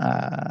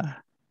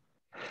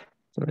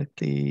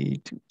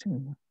 Directly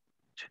to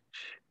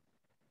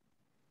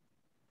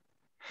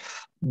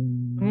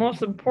The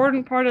most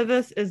important part of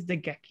this is the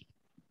geki.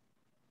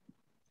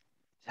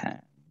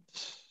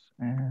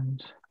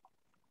 And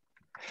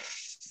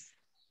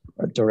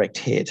a direct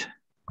hit.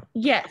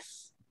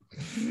 Yes.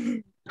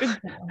 Good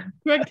job.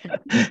 Good job.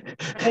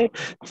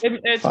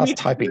 Fast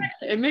typing.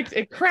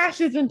 It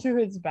crashes into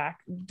his back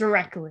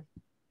directly.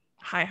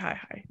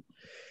 Hi.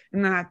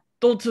 In that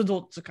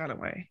dotsu kind of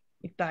way.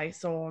 痛い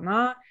そう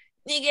な。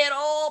逃げ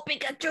ろ、ピ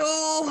カチュウ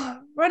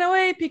Run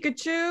away,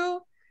 Pikachu!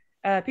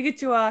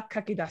 Pikachu は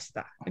書き出し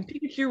た。And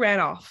Pikachu ran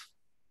off.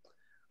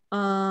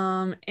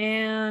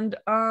 And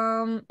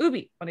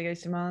Ubi, お願い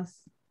しま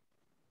す。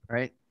All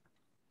right.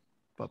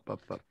 Where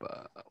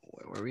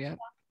are we at?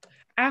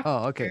 After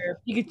Oh, okay.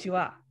 Pikachu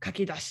は書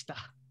き出した。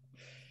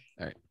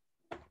All right.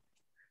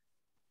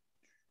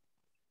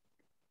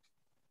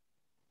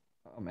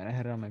 Oh man, I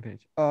had it on my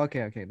page. Oh,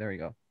 okay. There we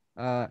go.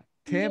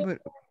 テーブ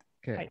ル、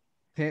okay. はい。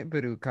テー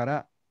ブルか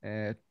ら、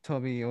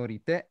飛び降り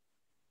て、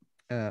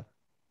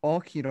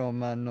お広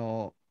間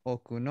の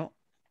奥の、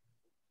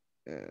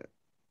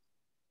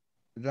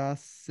螺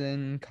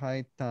旋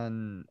階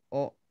段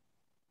を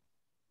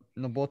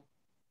登っ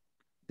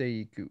て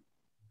いく。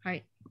は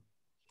い。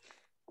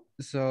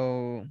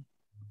So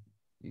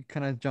you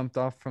kind of jumped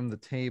off from the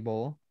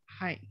table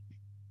はい。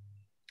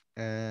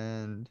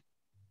 and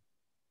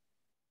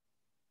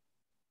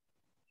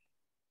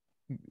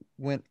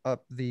went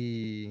up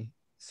the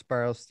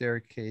spiral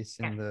staircase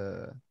in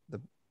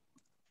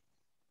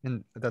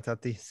that's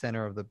at the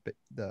center of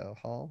the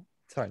hall.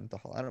 Sorry, not the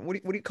hall. I don't.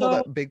 What do you call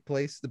that big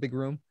place? The big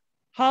room.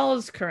 Hall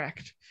is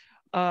correct.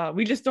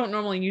 We just don't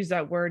normally use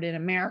that word in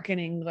American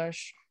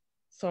English,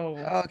 so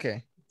Okay.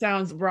 it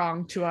sounds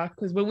wrong to us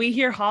because when we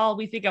hear hall,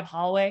 we think of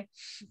hallway.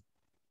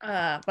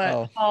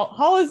 But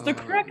hall is the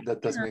correct.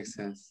 That does make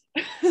sense.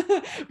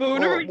 But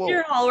whenever we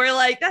hear hall, we're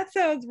like, that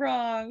sounds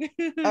wrong.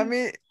 I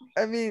mean,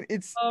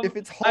 it's if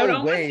it's I would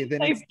hallway, almost then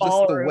say it's just the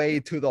ballroom. way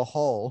to the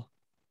hall.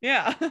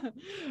 Yeah.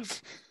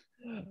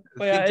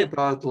 But yeah, Think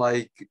about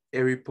like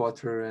Harry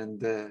Potter and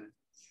the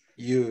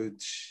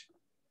huge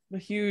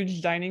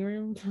dining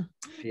room.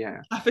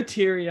 Yeah.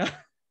 Cafeteria.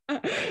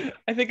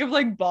 I think of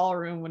like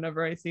ballroom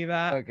whenever I see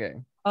that. Okay.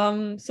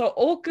 So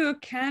oku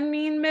can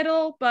mean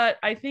middle, but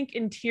I think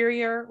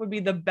interior would be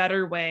the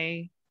better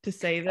way to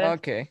say this.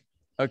 Okay.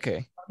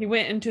 Okay. He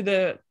went into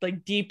the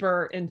like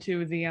deeper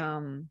into the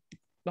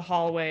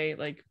hallway,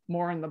 like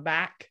more in the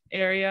back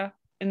area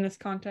in this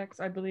context.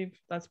 I believe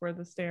that's where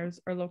the stairs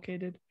are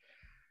located.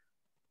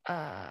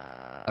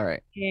 All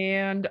right.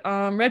 And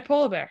red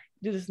polar bear,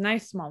 do this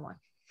nice small one.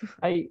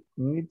 はい。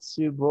ミュウ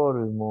ツーボー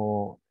ル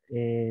も、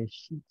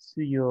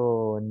必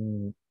要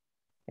に、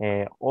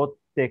追っ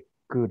て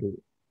く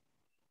る。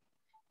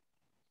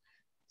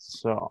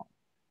So,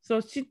 So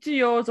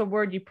Shichiyo is a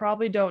word you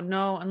probably don't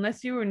know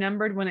unless you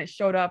remembered when it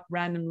showed up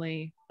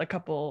randomly a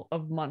couple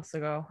of months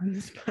ago in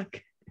this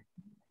book.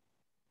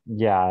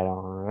 yeah, I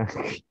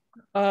don't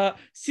know.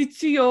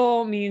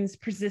 Shichiyo means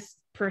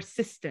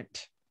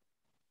persistent.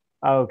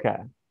 Okay.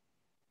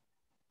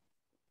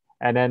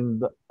 And then,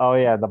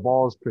 the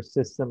ball is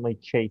persistently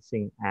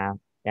chasing at,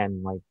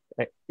 and like,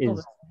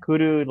 is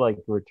kuru like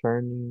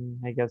returning,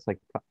 I guess, like,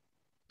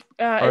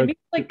 It means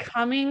like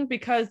coming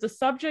because the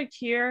subject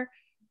here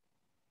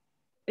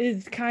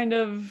is kind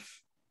of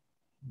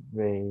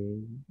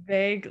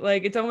vague.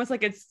 Like it's almost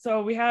like it's,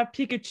 so we have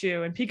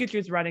Pikachu and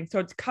Pikachu's running, so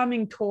it's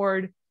coming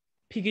toward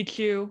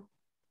Pikachu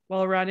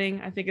while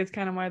running. I think it's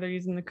kind of why they're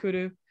using the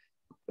kuru.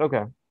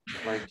 Okay.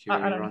 Like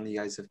you're on the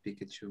eyes of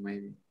Pikachu,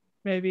 maybe.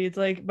 Maybe it's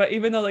like, but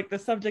even though like the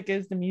subject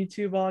is the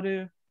Mewtwo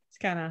Baldu, it's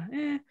kind of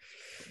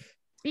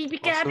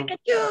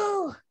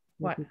Pikachu.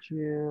 What?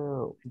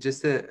 Pikachu.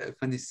 Just a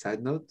funny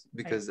side note,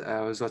 because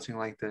I was watching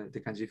like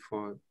the kanji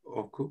for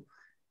Oku,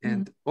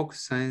 and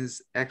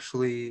Oku-san's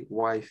actually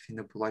wife in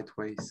a polite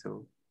way,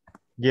 so.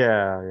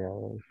 Yeah.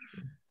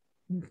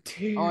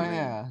 Dude. Oh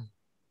yeah.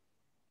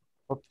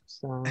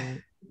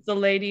 Oku-san. The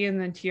lady in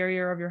the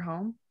interior of your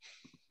home.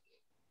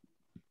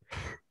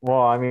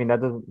 Well, I mean,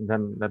 that doesn't,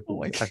 then that,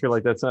 I feel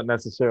like that's not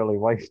necessarily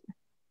wife.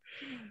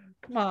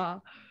 Come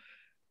on.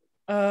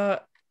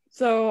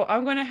 So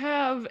I'm going to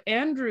have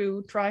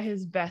Andrew try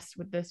his best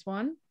with this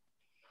one.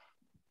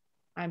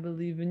 I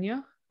believe in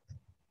you.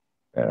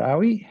 Where are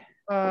we?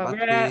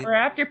 We're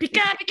after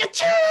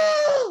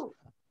Pikachu!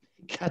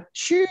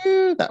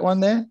 Pikachu, that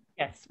one there.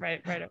 Yes,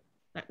 right up.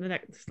 The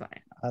next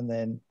slide. And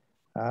then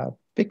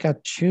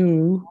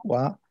Pikachu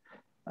wa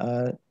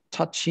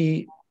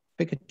tachi,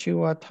 Pikachu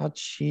wa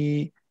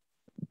tachi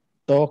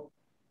domate.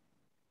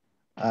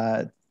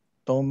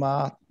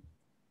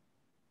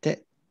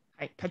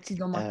 はい、立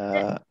ち止まっ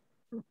て。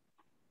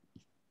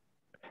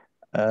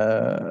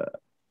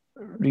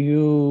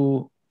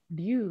竜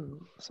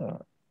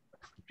So,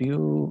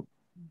 竜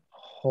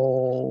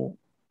砲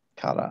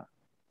か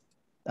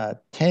ら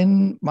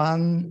10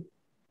万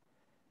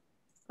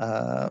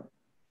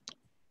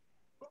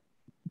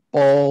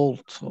ボ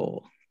ル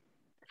ト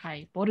は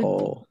い、ボル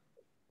ト。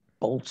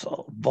ボル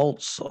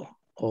ト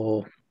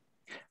を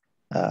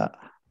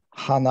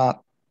放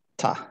っ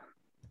た。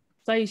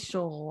最初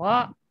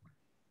は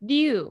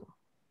竜。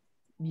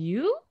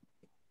竜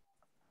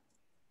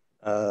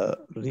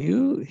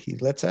Liu, he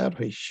lets out,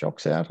 he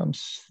shocks out, I'm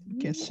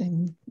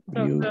guessing.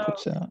 Liu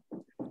puts out.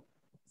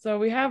 So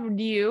we have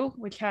Liu,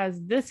 which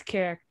has this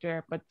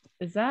character, but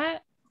is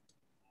that?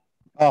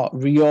 Oh,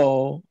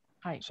 Ryo.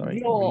 Hi. Sorry,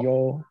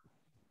 Ryo.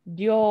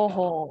 両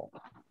方。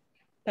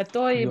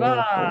例え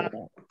ば、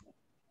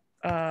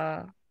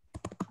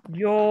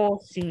両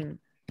親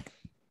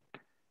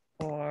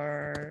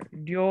or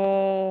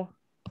両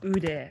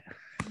腕。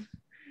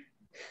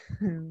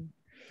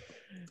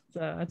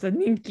So it's a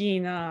人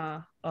気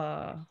な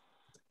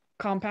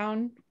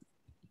compound.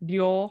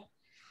 両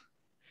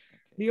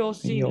親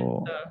is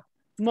the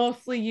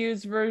mostly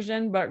used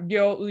version, but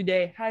両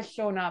腕 has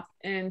shown up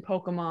in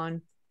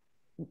Pokemon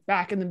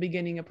back in the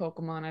beginning of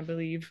Pokemon, I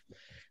believe.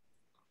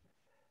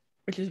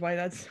 Which is why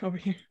that's over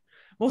here.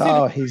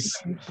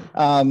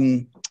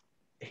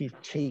 His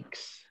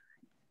cheeks.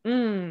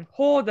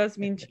 ほ does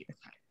mean cheeks.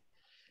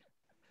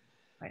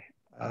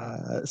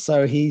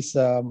 So he's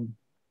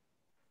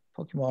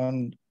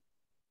Pokemon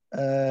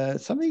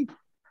something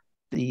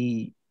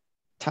the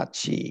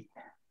touchy.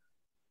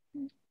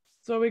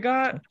 So we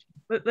got,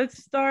 let's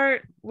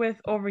start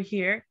with over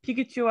here.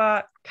 Pikachu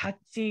wa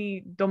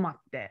tachi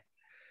domatte.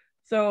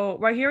 So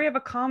right here we have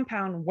a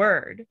compound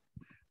word.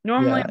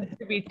 Normally it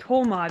would be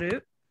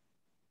tomaru.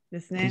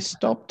 He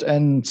stopped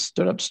and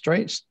stood up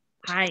straight.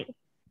 Hi.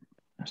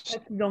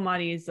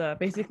 Tachidomari is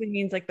basically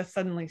means like the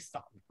suddenly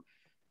stop.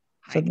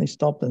 Suddenly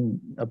stopped and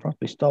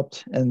abruptly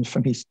stopped. And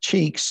from his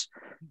cheeks,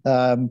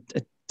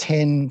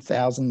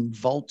 10,000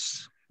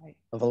 volts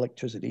of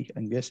electricity,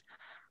 I guess.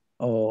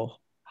 Or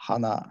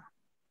hana.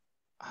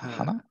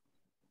 Hana?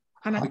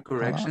 The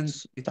correction,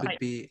 it would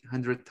be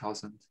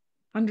 100,000.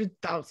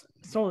 100,000.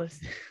 Soulless.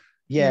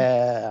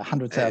 Yeah,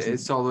 100,000.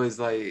 It's always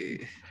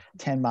like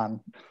 10 man.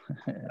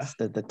 It's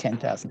the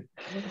 10,000.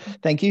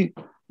 Thank you.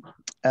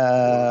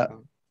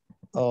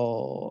 Hanata.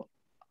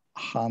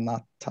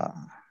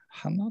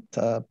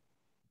 Hanata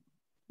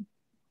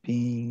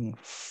being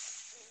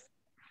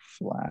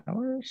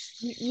flowers.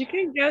 You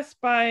can guess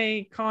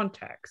by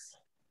context.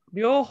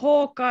 両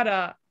方か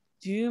ら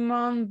10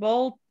万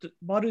ボ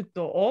ル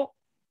トを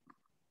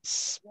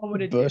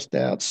burst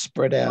out,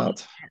 spread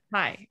out.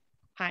 Hi.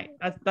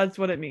 That's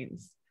what it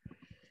means.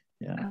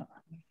 Yeah.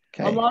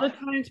 A lot of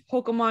times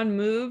Pokemon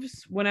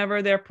moves,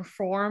 whenever they're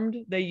performed,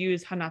 they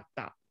use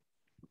hanatta.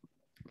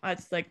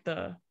 That's like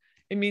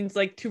it means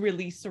like to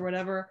release or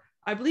whatever.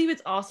 I believe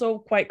it's also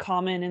quite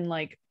common in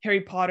like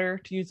Harry Potter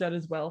to use that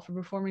as well for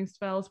performing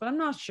spells, but I'm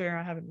not sure.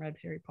 I haven't read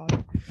Harry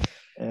Potter.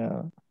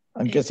 Yeah.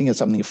 I'm guessing it's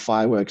something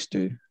fireworks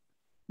do.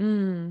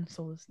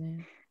 そうです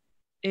ね。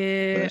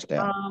Burst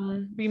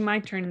out. Be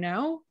my turn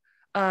now.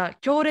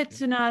 強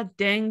烈な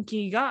電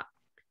気が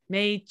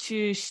命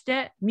中し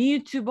てミ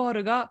ュウツーボー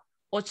ルが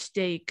落ち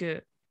てい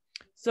く。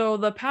So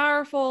the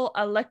powerful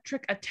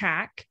electric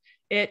attack,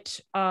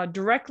 it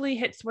directly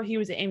hits what he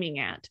was aiming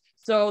at.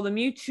 So the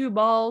Mewtwo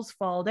balls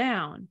fall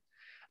down.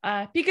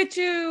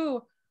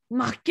 Pikachu,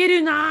 負け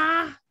る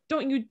な!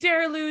 Don't you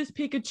dare lose,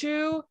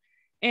 Pikachu.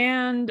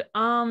 And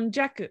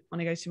Jack, お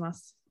願いしま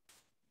す。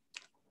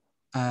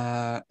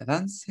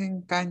乱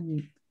線階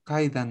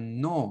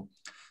段の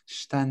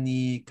下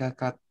にか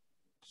かっ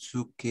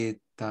つけ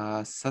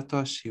たサ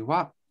トシ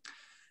は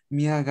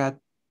見上がっ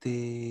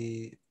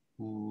て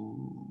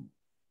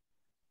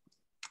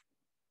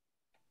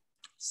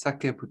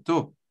叫ぶ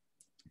と、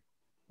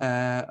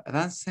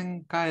乱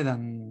線階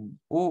段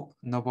を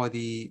登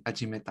り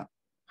始めた。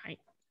はい。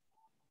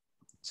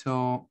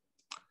So,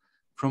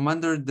 from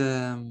under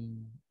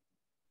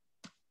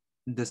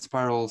the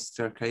spiral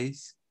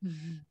staircase,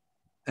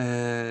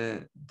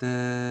 the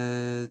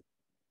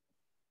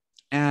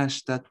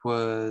ash that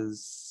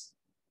was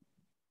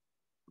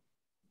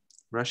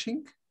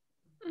rushing?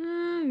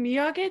 見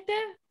上げて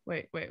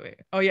Wait.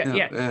 Oh, yeah, No,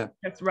 yeah.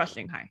 That's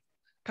rushing. はい。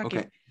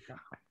Okay.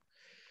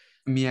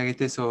 見上げ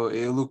て, so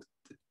it looked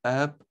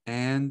up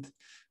and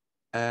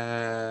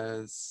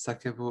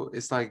sakebu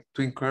is like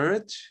to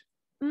encourage?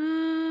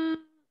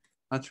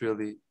 Not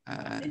really.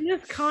 In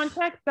this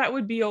context, that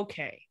would be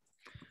okay.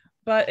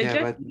 But it yeah,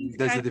 just but means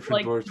there's kind a of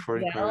different like word for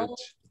yell.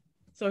 encourage.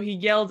 So he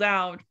yells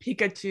out,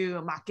 Pikachu,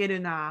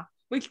 makeru na,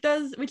 which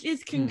is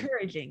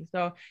encouraging.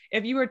 So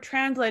if you were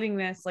translating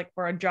this like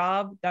for a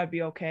job, that'd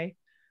be okay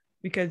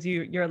because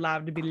you're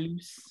allowed to be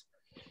loose.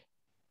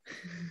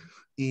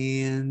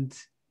 And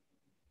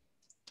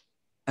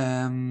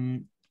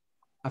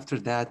after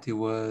that, he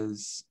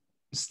was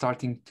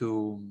starting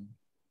to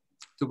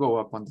go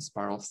up on the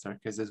spiral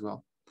staircase as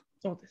well.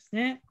 そうです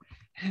ね.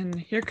 And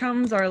here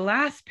comes our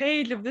last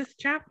page of this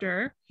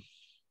chapter.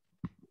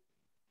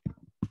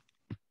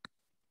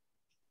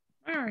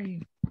 Where are you?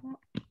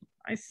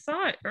 I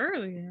saw it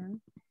earlier.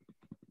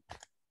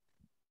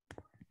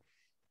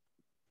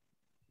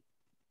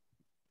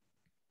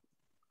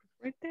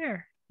 Right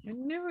there. I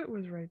knew it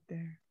was right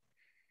there.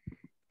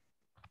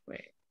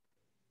 Wait.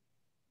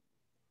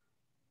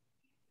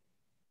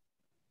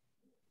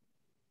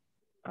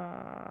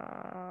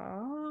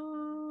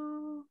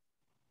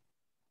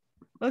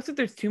 Looks like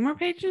there's 2 more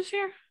pages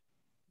here.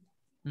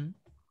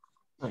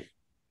 Right.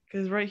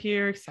 Because right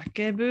here,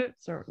 sakebu.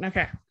 So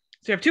okay.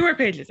 So you have 2 more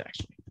pages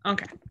actually.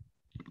 Okay.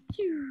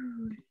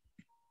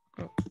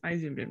 Oh, I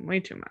zoomed in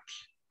way too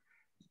much.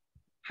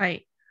 は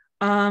い。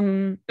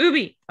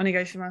Ubi, お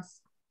願いしま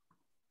す。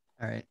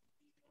All right.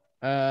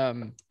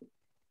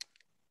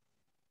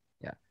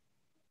 Yeah.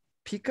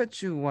 ピカ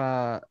チュウ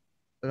は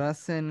螺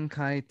旋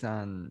階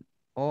段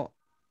を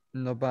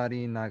登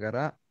りなが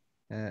ら、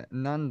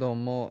何度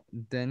も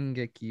電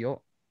撃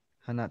を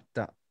放っ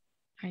た。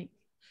はい。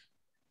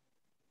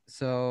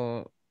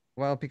So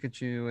while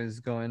Pikachu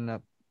is going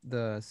up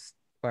the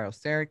spiral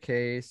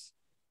staircase,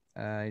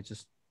 he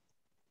just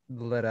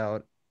let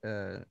out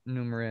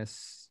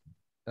numerous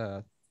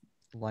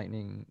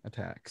lightning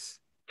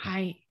attacks. は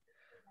い。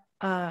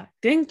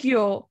電気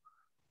を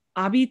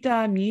浴び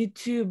たミュウ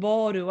ツー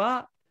ボール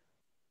は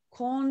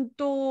コン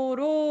ト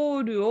ロ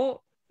ール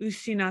を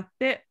失っ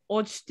て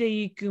落ちて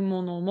いく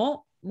もの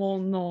の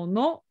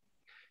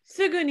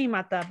すぐに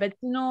また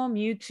別の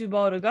ミュウツー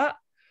ボールが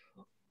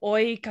追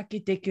いか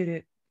けてく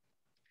る。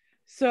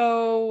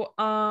So,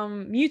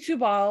 Mewtwo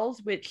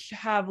balls, which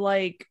have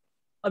like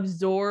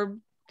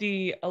absorbed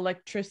the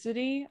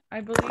electricity,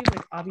 I believe,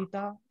 like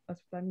abita,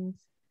 that's what that means.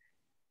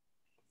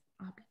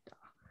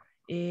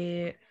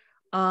 Abita.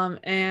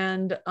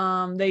 And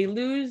they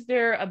lose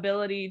their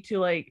ability to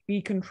like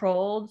be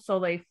controlled, so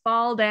they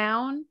fall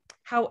down.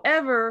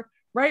 However,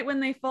 right when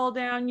they fall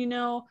down,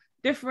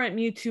 different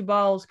Mewtwo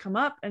balls come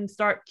up and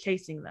start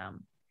chasing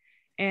them.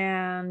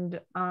 And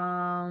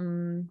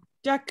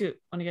Jaku,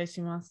 お願い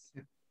します。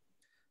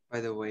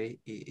By the way,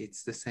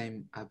 it's the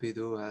same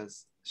abidu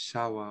as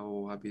shawa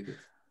or abidu.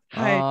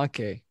 Oh,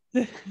 okay.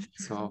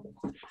 So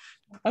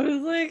I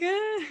was like,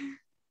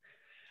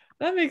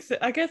 that makes it,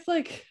 I guess,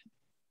 like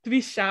to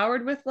be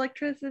showered with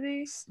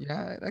electricity.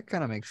 Yeah, that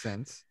kind of makes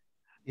sense.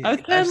 yeah, I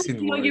was kind of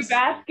like, you worse.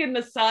 bask in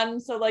the sun,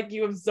 so like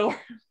you absorb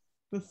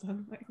the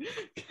sunlight.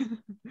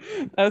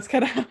 That was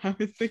kind of how I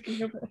was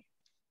thinking of it.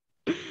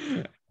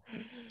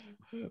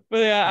 But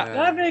yeah,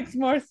 that makes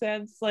more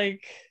sense,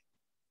 like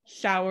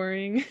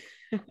showering.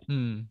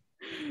 I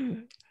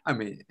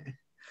mean,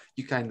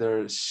 you kind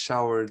of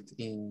showered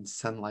in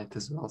sunlight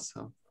as well,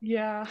 so.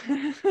 Yeah.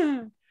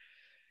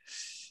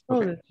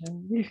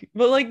 Okay.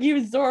 But like you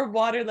absorb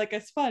water like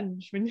a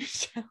sponge when you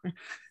shower.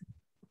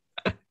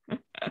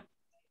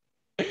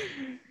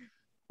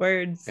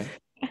 Words. Okay.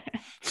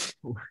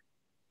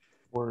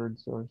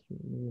 Words or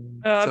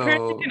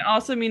apparently So- can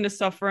also mean to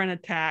suffer an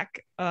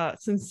attack.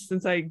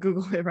 Since I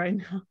Google it right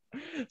now,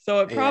 so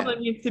it probably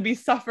Yeah. means to be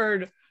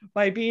suffered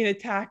by being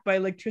attacked by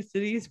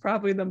electricity is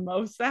probably the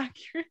most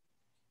accurate.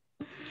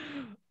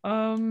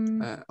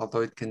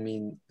 Although it can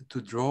mean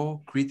to draw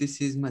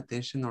criticism,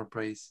 attention, or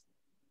praise.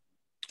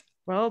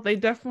 Well, they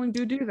definitely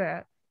do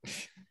that.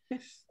 I So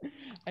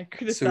you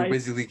criticize.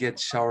 basically get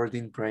showered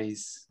in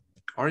praise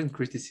or in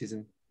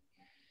criticism.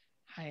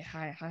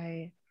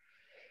 Hi.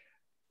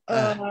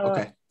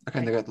 Okay, I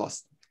kind of got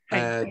lost. は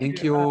い。電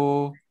気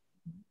を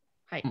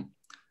はい。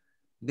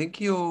電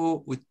気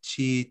を打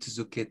ち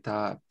続け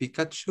たピ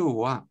カチュウ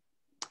は、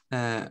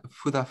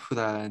ふらふ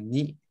ら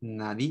に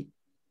なり、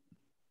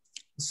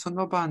そ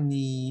の場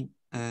に、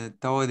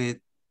倒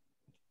れ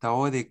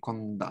込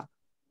んだ。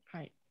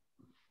はい。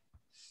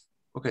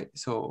Okay,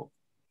 so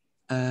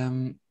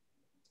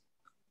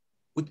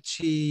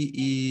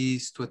uchi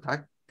is to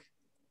attack.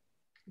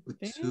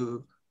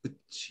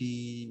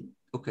 Uchi.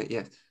 Okay,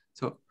 yes.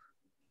 So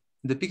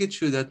the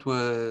Pikachu that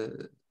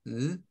was.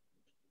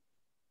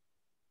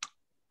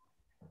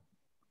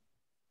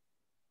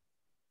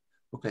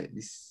 Okay,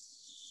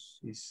 this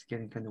is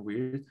getting kind of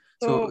weird.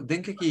 So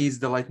Denkeki is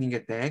the lightning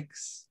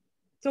attacks.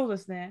 そうで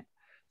すね。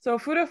So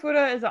fura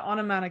is an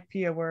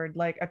onomatopoeia word,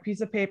 like a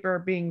piece of paper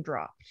being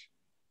dropped.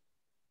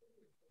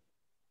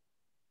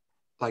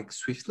 Like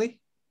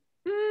swiftly?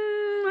 I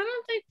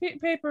don't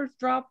think papers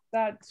drop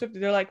that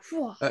swiftly. They're like,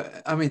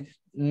 I mean,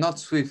 not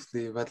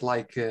swiftly, but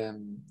like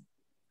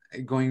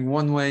going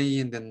one way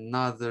and then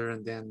another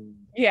and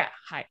then. Yeah,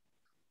 hi.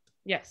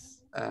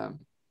 Yes.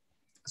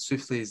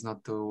 Swiftly is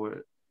not the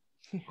word.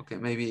 Okay,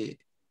 maybe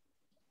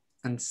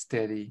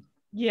unsteady.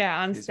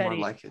 Yeah, unsteady. Is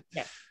more like it.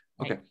 Yeah.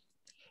 Okay.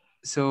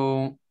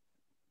 So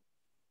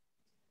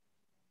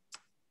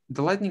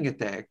the lightning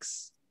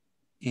attacks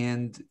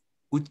and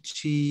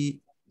uchi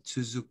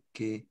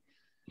tsuzuke.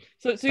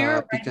 So you're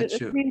right.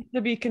 Pikachu. It means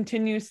to be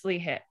continuously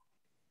hit.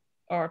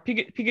 Or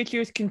Pikachu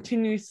is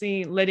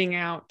continuously letting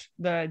out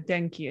the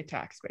Denki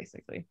attacks,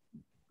 basically.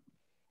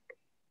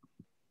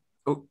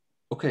 Oh,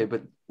 okay,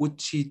 but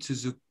uchi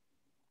tsuzuke.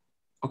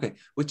 Okay,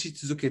 uchi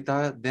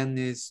tsuzuketa then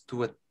is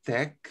to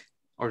attack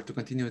or to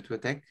continue to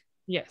attack?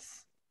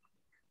 Yes.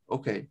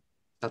 Okay,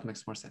 that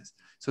makes more sense.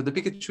 So the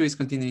Pikachu is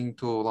continuing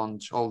to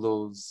launch all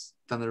those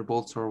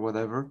thunderbolts or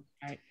whatever.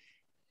 Right.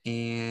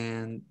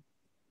 And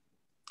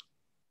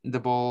the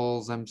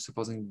balls, I'm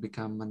supposing,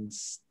 become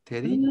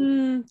unsteady.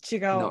 No,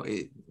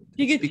 it's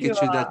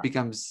Pikachu that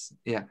becomes,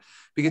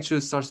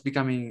 Pikachu starts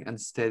becoming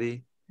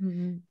unsteady.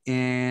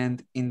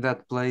 And in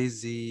that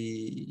place,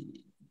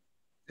 he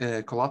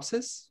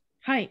collapses.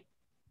 Hi.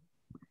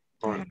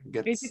 Or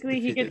gets basically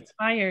defeated. He gets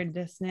tired,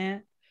 doesn't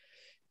it?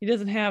 He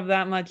doesn't have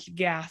that much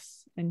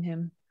gas in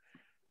him.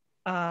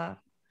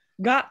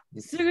 が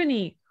すぐ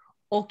に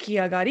起き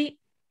上が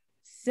り、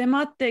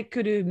迫って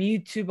くるミ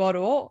ュウツーボー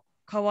ルを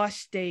かわ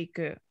してい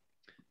く。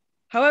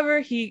However,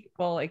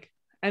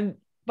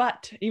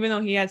 but even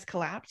though he has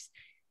collapsed,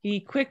 he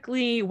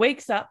quickly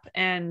wakes up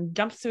and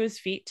jumps to his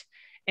feet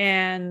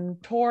and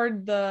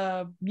toward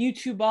the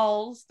Mewtwo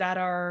balls that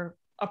are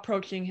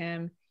approaching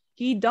him,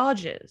 he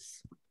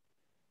dodges,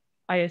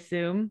 I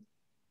assume.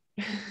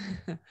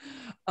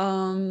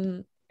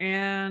 And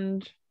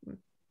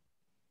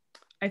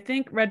I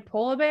think Red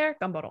Polar Bear,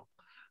 頑張ろ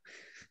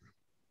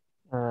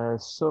う。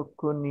そ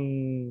こ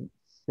に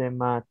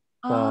迫っ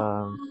た、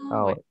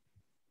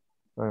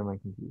where am I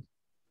confused?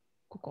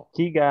 ここ。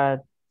気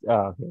が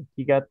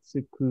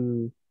つ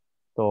く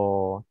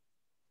と、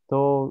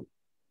sorry,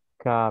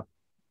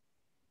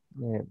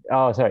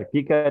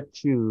 ピカ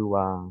チュウ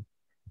は、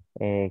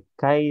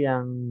階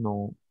段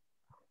の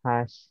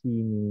端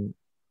に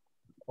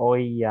追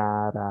い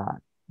や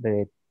ら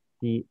れ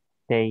て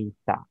い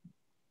た。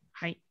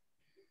はい。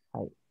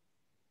はい。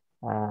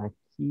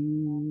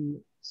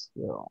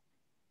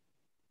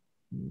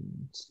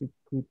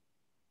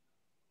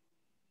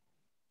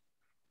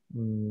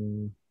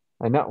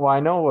I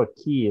know what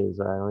ki is,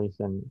 or at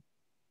least it's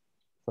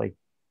like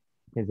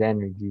his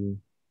energy.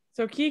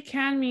 So ki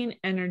can mean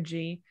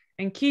energy,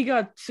 and ki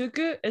ga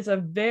tsuku is a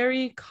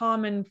very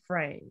common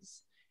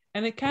phrase,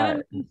 and it kind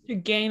of means to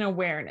gain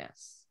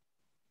awareness.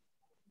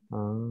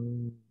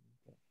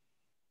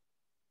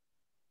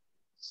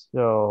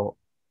 So,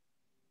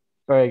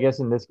 or I guess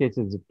in this case,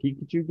 is it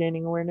Pikachu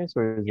gaining awareness,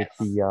 or is it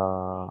the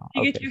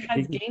Pikachu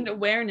has gained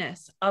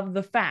awareness of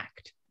the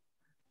fact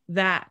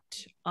that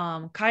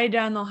階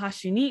段の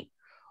端に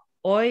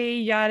追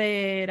いや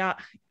ら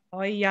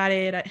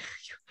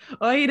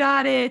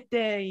れ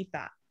てい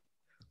た。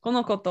こ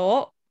のこと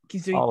を気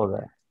づいた。All of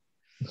that.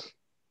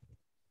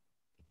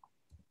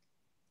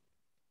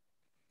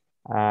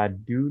 I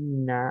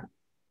don't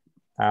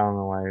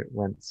know why I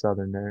went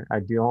southern there. I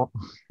don't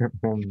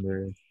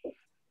remember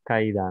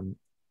Kaidan.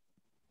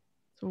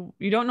 So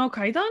you don't know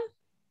Kaidan?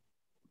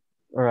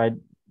 Or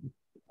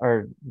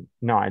or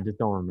no, I just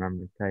don't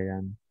remember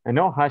Kaidan. I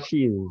know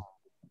Hashi is.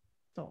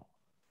 So,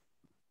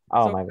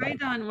 Oh so my bad.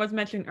 Kaidan was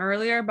mentioned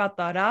earlier about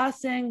the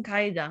Rasen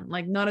Kaidan,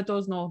 like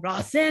Naruto's no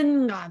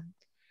Rasengan.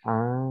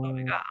 So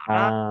we got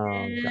Got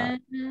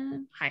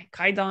Rasen. Hi,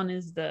 Kaidan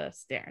is the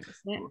stair,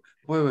 isn't it?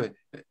 Wait.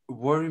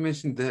 Were you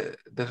mentioning the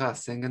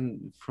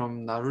Rasengan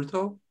from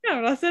Naruto?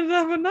 Yeah,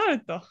 Rasengan from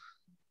Naruto.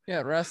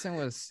 Yeah, Rasen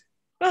was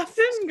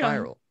Rasengan.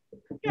 spiral.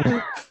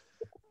 Yeah.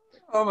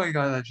 Oh my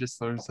god, I just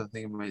learned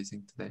something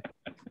amazing today.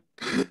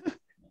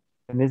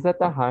 And is that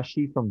the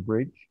Hashi from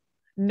Bridge?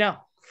 No.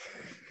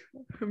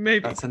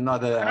 Maybe. That's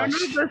another I don't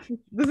Ash. know if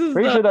this is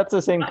Pretty the, sure that's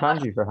the same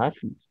kanji for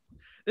Hashi.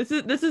 this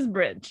is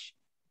bridge.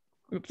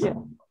 Oops. Yeah.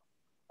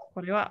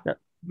 What do you want? Yep.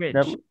 Bridge.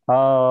 Yep.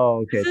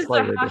 Oh, okay. This is the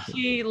Slightly different.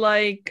 Hashi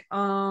like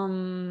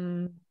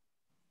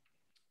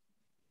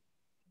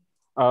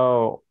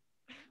Oh,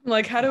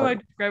 like how do I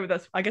describe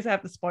this? I guess I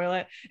have to spoil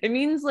it. It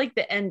means like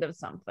the end of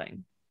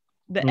something.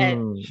 The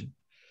edge.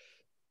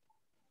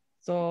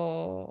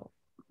 So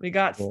we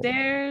got Yeah.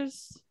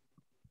 stairs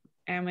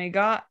and we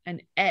got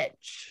an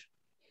edge.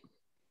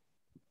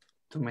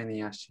 Too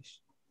many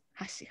Ashes.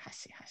 Hashi.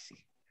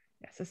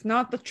 Yes, it's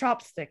not the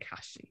chopstick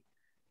Hashi.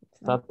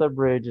 It's not the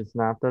bridge. It's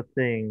not the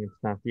thing.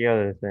 It's not the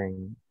other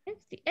thing.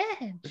 It's the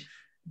edge.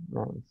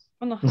 No, it's-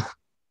 この橋。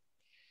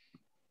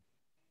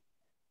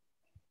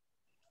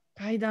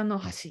階段の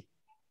橋。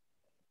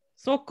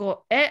そ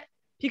こへ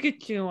ピク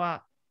チュウ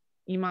は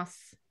いま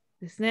す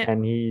ですね。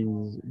 and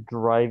he's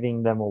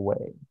driving them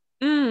away.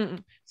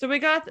 So we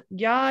got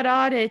や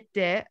られ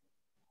て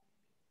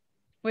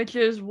which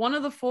is one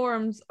of the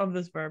forms of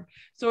this verb.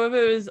 So if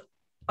it was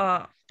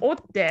追っ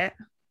て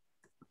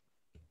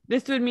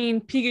this would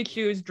mean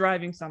Pikachu is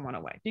driving someone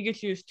away.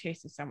 Pikachu is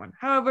chasing someone.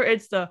 However,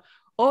 it's the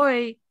お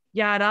い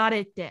やら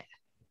れて.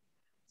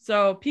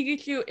 So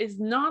Pikachu is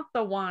not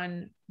the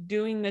one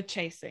doing the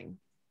chasing.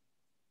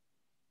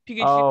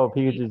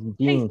 Pikachu's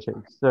being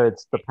chased. So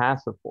it's the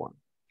passive form.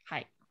 は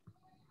い。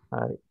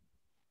 Right.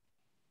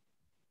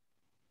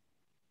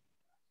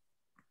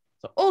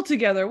 So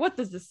altogether, what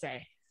does this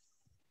say?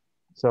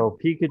 So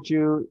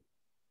Pikachu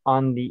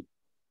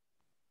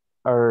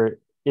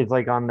is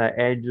like on the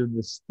edge of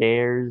the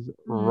stairs,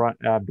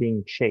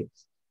 being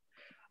chased.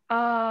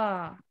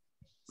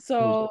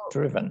 So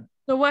driven.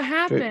 So what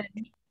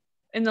happened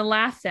in the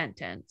last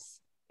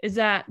sentence is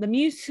that the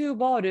Mewtwo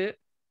ball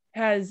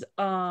has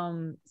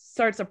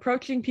starts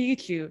approaching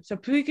Pikachu. So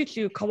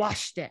Pikachu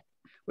kawashite,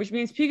 which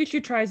means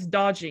Pikachu tries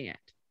dodging it.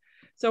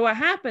 So what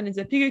happened is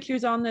that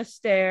Pikachu's on this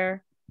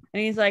stair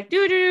and he's like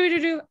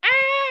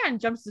and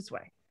jumps this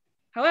way.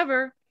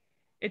 However,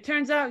 it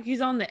turns out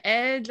he's on the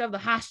edge of the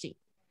Hashi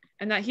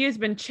and that he has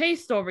been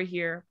chased over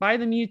here by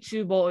the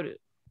Mewtwo ball.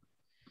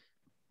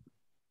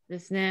 で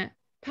すね。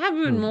多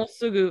分もう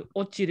すぐ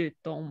落ちる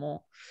と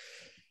思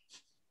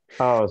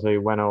う。Oh, so he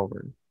went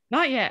over.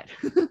 Not yet.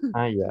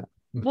 Not yet.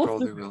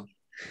 Probably will.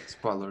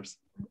 Spoilers.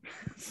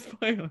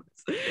 Spoilers.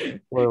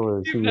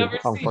 Spoilers. He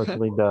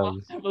unfortunately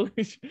does.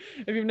 Evolution.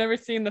 If you've never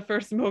seen the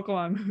first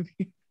Pokemon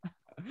movie.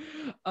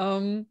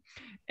 And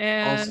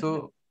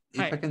also,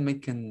 if I can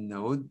make a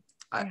note,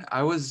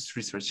 I was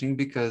researching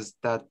because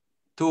that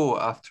toe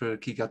after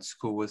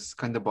Kigatsuku was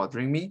kind of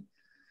bothering me.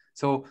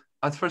 So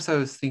at first I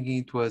was thinking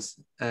it was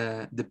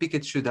the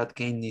Pikachu that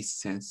gained his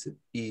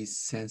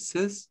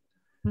senses,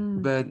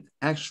 but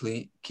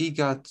actually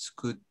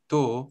Kigatsuku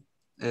to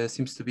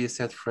seems to be a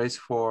set phrase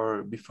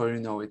for before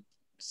you know it.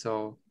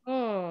 So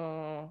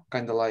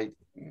kind of like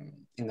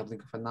in the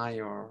blink of an eye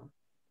or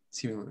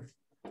similar.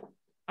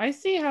 I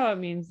see how it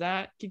means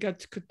that.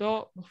 Kigatsuku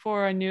to,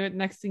 before I knew it,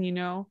 next thing you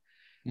know.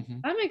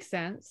 That makes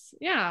sense.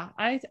 Yeah,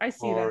 I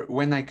see or that. Or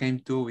when I came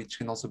to, which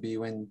can also be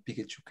when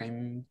Pikachu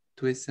came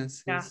to his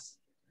senses. Yeah.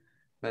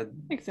 But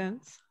makes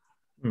sense.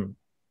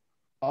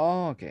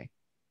 Oh, okay.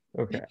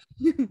 Okay.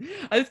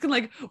 I just can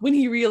like when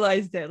he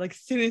realized it, like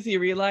as soon as he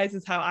realized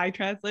is how I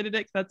translated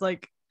it. That's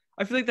like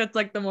I feel like that's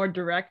like the more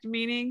direct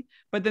meaning,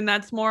 but then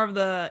that's more of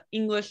the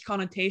English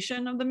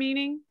connotation of the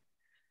meaning.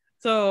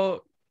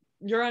 So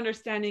your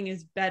understanding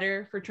is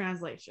better for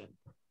translation.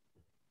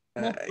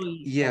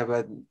 Yeah,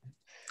 but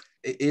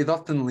it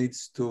often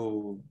leads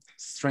to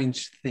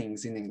strange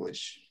things in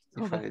English,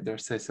 if I dare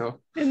say so.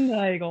 変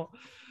な英語。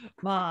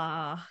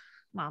まあ。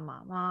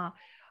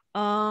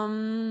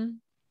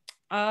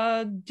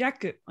ジャッ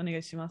ク、お願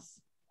いしま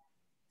す。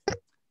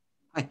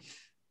はい。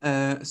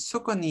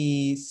そこ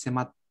に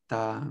迫っ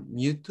た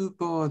ミュウツー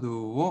ボール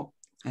を、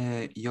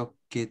避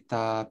け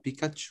たピ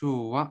カチュ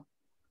ウは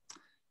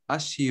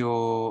足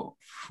を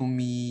踏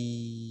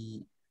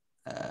み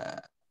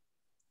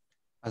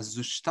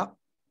外した。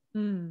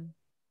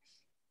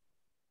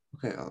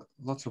Okay,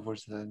 lots of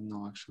words that I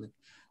know actually.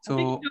 So I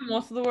think you know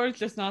most of the words,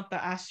 just not the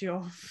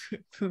ashio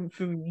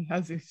fumi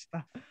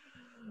hazushita.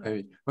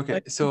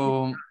 Okay,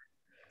 so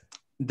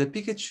the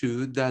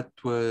Pikachu that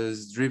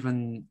was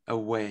driven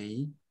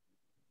away.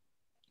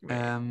 Where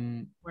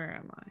am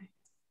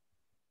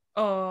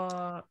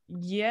I?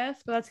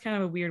 Yes, but that's kind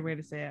of a weird way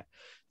to say it.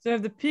 So I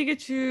have the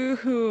Pikachu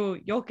who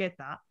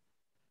yoketa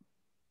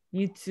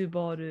Mewtwo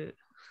ball.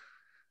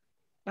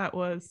 That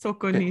was そ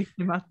こにし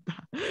まっ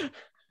た。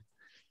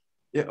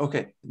Yeah,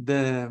 okay.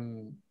 The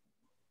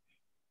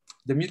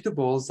Mewtwo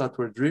balls that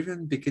were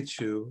driven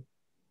Pikachu.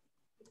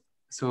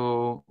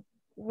 So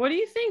What do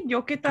you think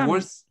避けた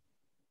towards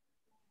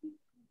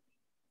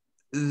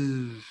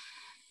good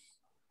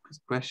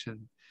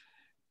question.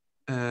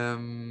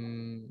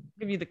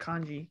 Give you the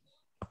kanji.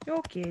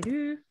 避け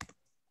る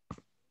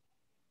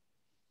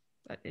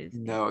That is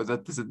No,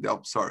 that doesn't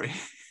help. Sorry.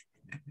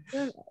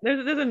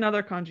 there's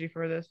another kanji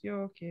for this.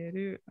 避け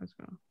る I was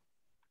gonna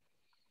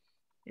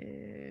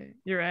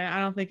you're right. I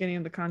don't think any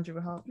of the kanji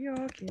will help.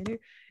 避け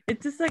る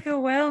It's just like a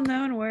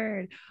well-known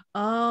word.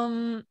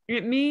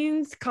 It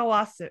means か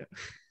わす。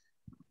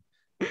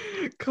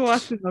かわ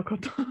すのこ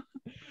と。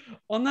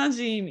同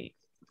じ意味。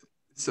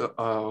So,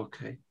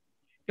 okay.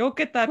 避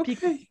けたピ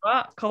カチュウ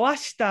はかわ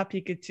した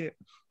ピカチュウ。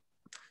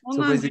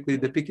 So basically,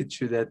 the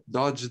Pikachu that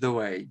dodged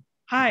away,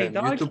 はい、 the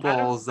Mewtwo dodged out of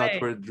balls the way.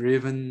 that were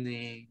driven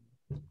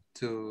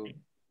to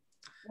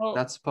Well,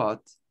 that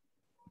spot.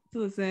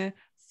 そうですね。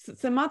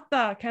迫っ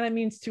た kind of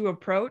means to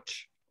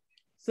approach.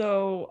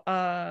 So,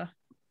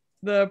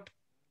 the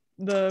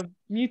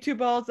Mewtwo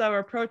balls that were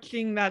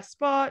approaching that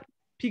spot,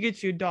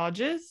 Pikachu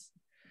dodges.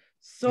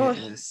 そ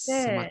し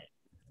て、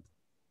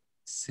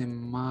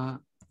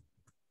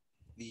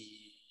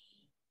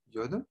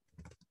Yoda?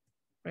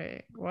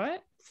 Wait,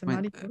 what?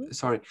 Wait,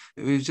 sorry,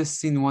 we've just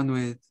seen one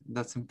with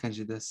that same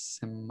kanji. The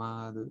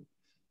Semaru.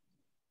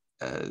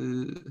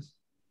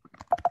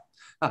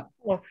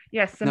 Oh,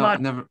 yes, No,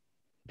 never.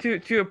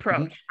 to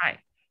approach. Hi.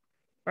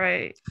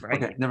 Right.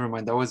 Okay, never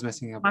mind. I was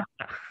messing up.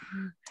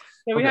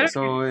 So we Okay, had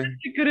so it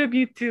could have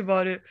Mewtwo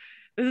about it.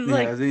 This is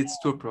like it's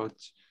to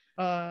approach.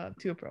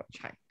 to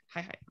approach.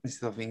 Hi.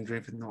 Instead of being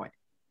driven away.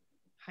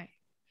 Hi.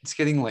 It's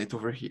getting late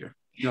over here.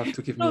 You have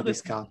to give me a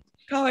discount.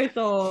 かわい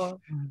そ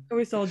う、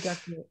ジャ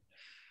ック。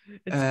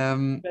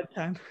It's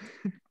bedtime.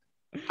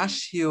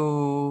 足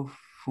を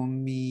踏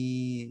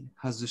み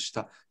外し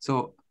た。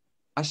So,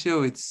 足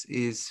を is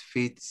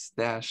feet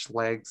dash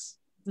legs.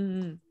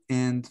 And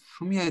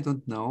for me, I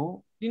don't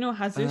know. Do you know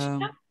外し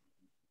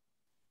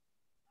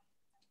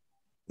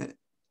た?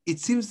 It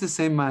seems the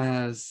same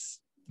as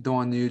the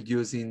one you'd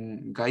use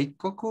in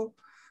Gaikoku,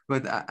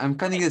 but I'm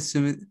kind of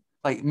assuming,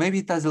 like, maybe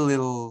it has a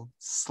little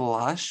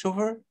slash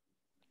over,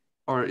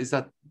 or is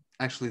that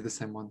actually the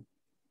same one?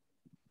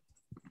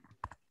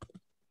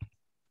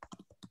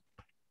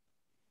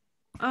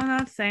 Oh, no,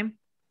 it's the same.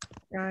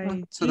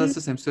 Right. So that's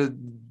the same. So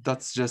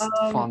that's just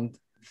fun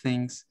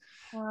things.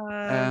 So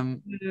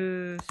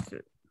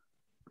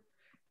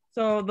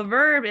the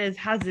verb is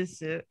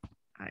hazusu.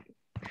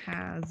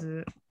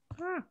 Hazu.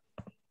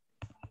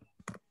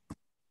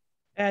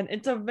 And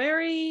it's a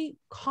very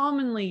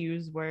commonly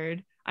used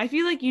word. I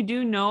feel like you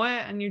do know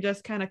it and you're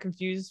just kind of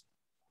confused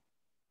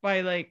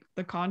by like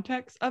the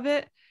context of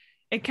it.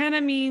 It kind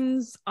of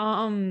means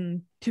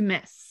to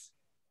miss.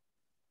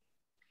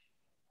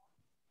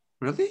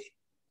 Really?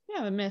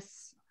 Yeah, the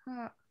miss.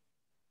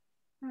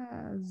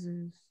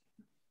 Hazus.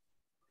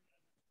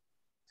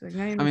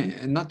 I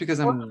mean, not because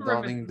I'm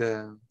doubting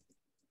the.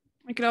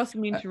 It could also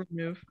mean to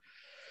remove.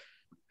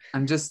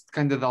 I'm just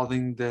kind of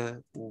doubting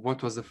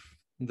what was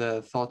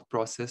the thought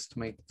process to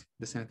make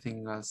the same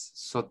thing as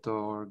Soto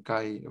or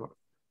Gai or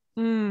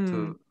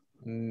to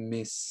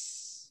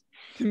miss.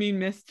 To mean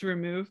miss, to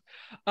remove.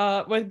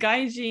 With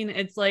Gaijin,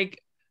 it's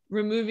like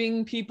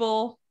removing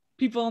people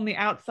on the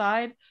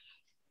outside.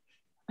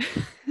 I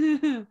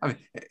mean,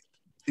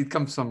 it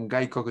comes from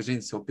Gai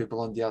Kokujin, so people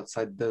on the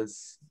outside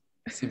does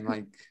seem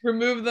like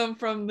remove them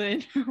from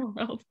the inner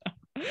world.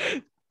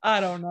 I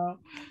don't know.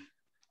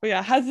 But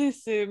yeah,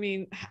 hazusu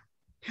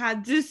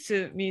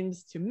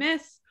means to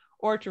miss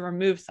or to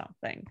remove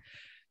something.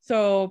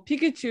 So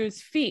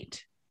Pikachu's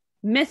feet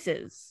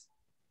misses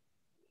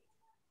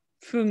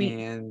Fumi.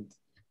 And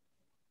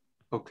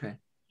okay.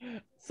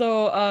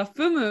 So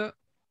fumu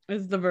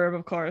is the verb,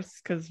 of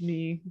course, because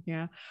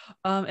yeah.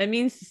 It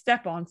means to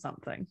step on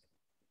something.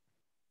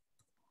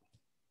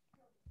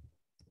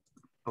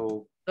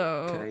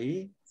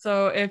 Okay.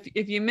 So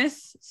if you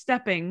miss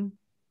stepping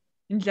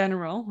in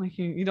general, like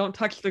you don't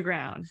touch the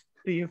ground, っ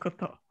ていうこ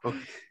と. Okay.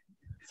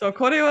 So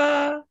これ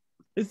は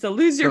is to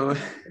lose your foot.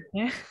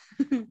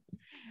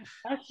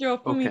 足を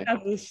踏み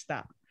外し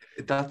た.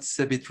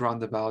 That's a bit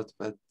roundabout,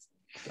 but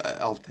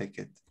I'll take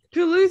it.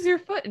 To lose your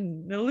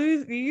footing,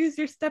 you use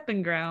your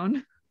stepping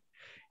ground.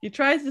 He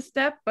tries to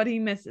step, but he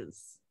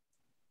misses.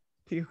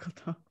 っていうこ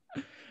と.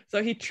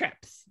 So he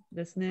trips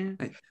ですね.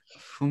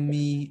 踏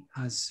み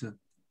外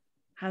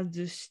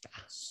した.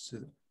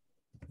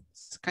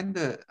 It's kind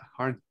of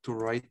hard to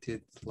write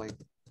it, like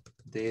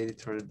the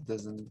editor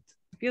doesn't.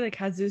 I feel like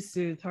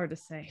hazusu is hard to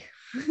say.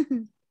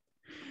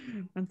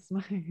 That's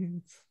my.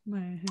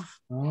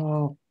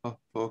 Oh,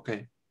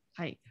 okay.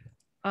 はい。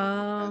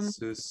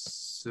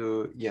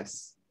hazusu,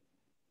 yes.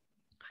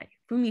 はい。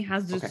踏み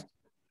外す。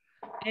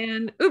Okay.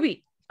 And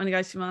ubi お願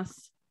いしま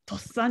す。とっ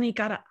さに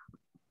から。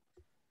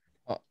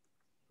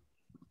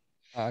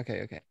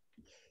Okay.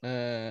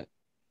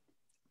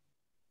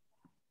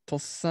 とっ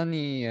さ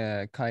に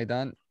階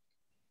段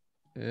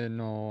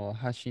の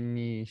端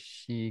に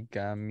し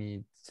が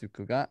みつ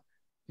くが、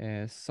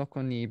そ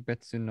こに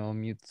別の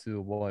ミュウツ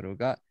ーボール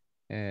が、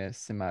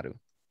迫る。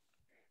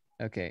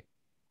Okay.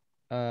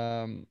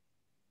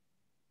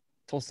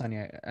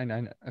 Tolsani,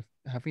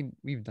 have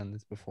we've done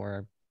this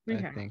before? I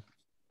Okay. think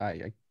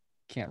I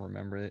can't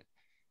remember it,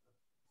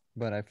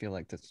 but I feel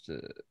like that's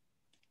just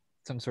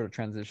some sort of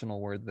transitional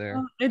word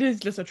there. It is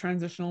just a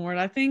transitional word.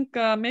 I think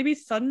maybe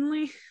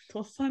suddenly.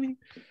 Tosani.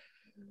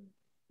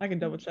 I can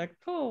double check.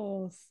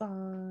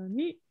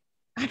 Tosani.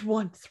 At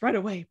once, right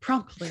away,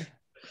 promptly.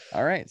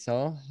 All right,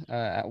 so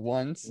at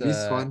once.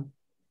 This one.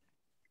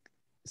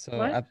 So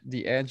What? at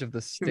the edge of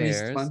the You missed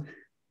stairs. one.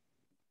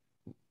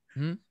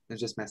 Hmm? I'm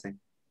just messing.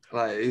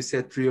 Like you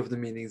said 3 of the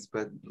meanings,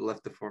 but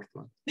left the 4th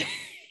one.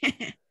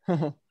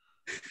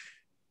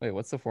 Wait,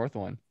 what's the 4th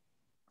one?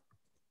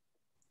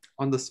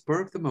 On the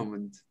spur of the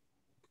moment.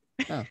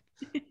 Oh.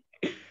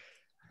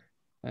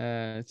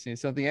 Let's see.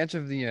 So at the edge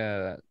of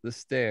the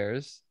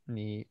stairs,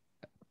 ni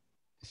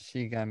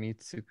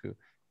shigamitsuku.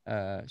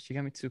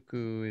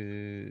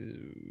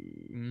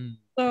 Shigamitsuku.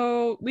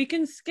 So we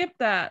can skip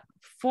that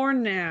for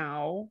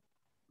now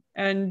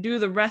and do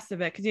the rest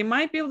of it because you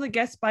might be able to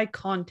guess by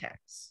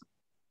context.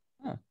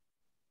 Oh.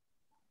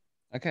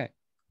 Okay.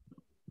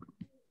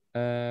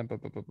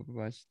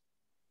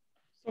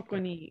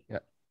 Sokoni. Yeah.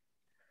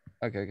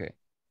 Okay.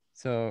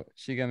 So,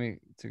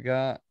 shigamitsu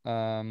ga,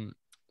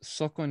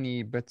 そこ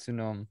に別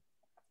の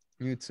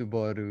ミュウツー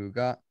ボール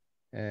が、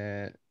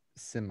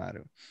迫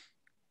る。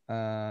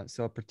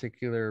So a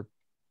particular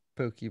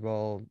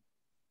Pokeball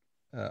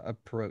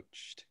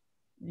approached.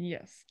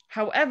 Yes.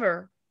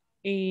 However,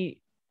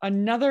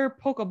 another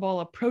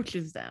Pokeball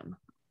approaches them.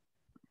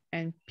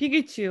 And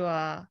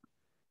Pikachu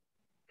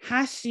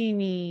hashi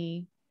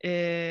ni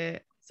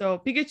so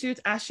Pikachu's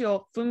ashi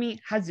o fumi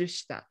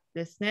hazushita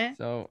desu ne.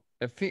 So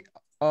if he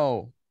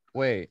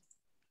wait.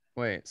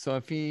 So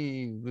if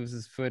he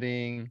loses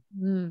footing,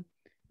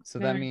 so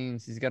that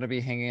means he's got to be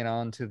hanging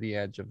on to the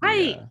edge of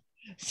the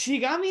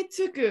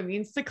Shigamitsuku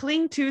means to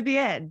cling to the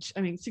edge.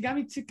 I mean,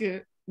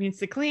 Shigamitsuku means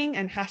to cling,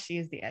 and Hashi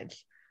is the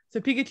edge. So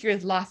Pikachu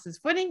has lost his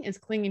footing, is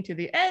clinging to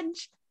the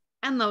edge,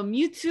 and the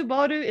Mewtwo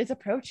Boru is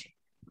approaching.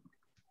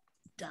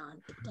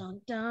 Dun,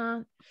 dun,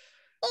 dun.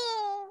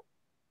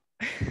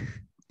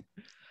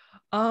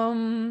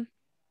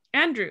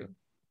 Andrew,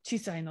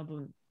 chisai no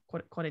bun,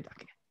 kore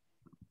dake.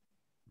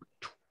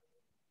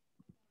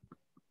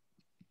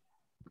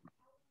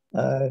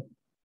 こ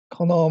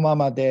のま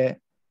まで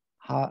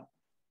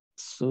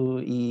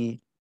吸い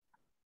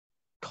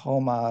込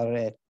ま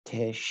れ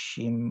て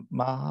し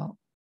まう。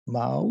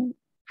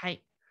は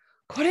い。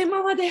これ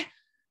ままで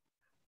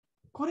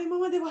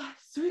は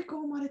吸い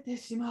込まれて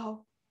しま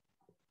う。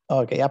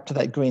Okay, up to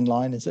that green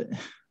line, is it?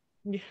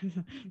 Yeah,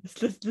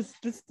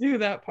 let's do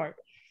that part.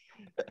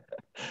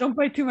 Don't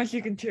bite too much,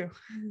 you can chew.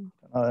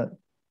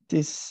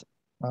 This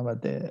まま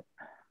で、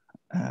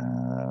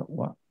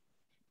what?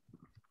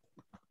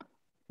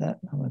 That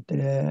まま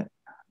で、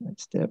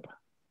next step.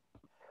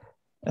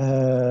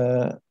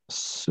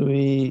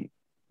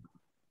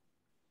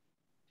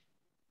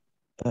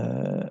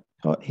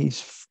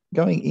 He's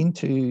going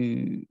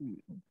into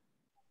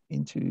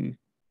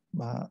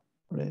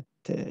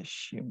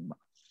Mareteshima.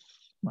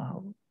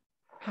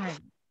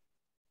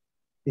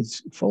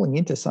 It's falling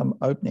into some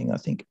opening, I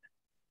think.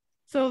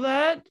 So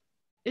that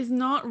is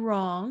not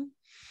wrong.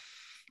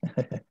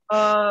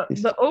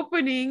 The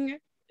opening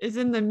is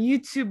in the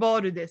Mewtwo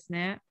Boru desu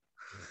ne.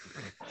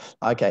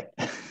 Okay.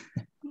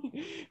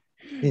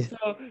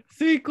 So,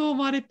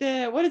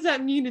 suikomarete, what does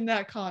that mean in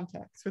that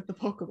context with the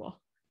Pokeball?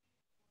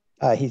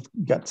 He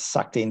got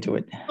sucked into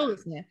it.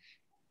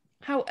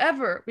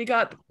 However, we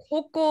got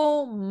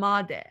koko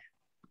made.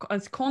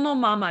 It's kono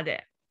mamade.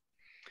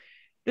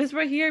 This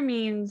right here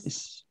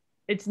means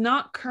it's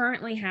not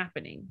currently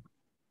happening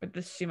with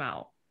the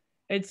shimao.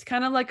 It's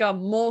kind of like a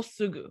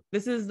mosugu.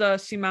 This is the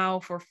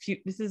shimao for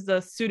this is the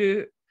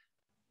suru.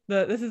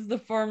 This is the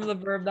form of the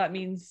verb that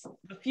means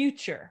the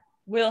future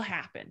will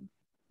happen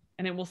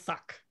and it will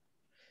suck.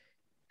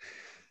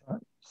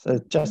 So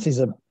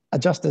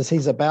just as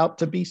he's about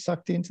to be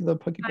sucked into the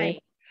Pokeball.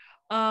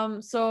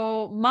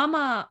 So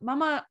mama,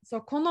 so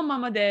kono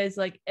mama de is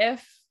like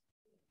if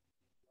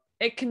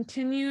it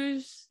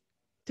continues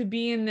to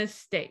be in this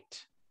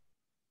state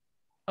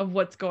of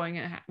what's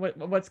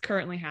what's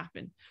currently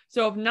happened.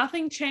 So if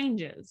nothing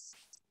changes,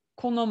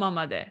 kono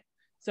mama de.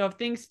 So if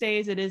things stay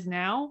as it is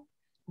now,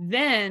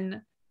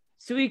 then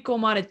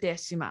suikomarete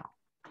shimau.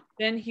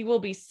 Then he will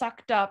be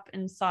sucked up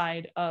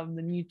inside of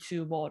the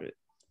Mewtwo Boru.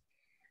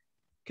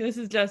 This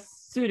is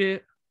just suru,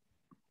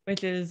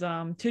 which is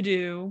to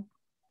do.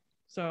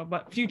 So,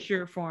 but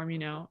future form,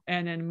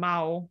 and then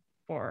mao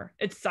for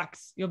it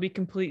sucks. You'll be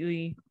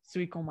completely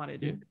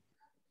suikomareru.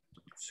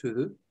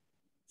 Suru?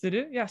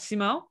 Suru? Yeah,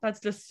 shimao. That's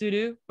just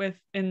suru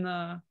in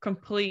the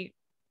complete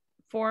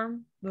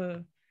form.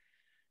 The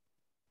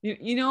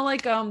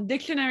like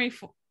dictionary.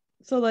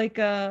 So like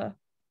shima.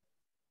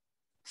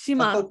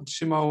 I thought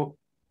shimao,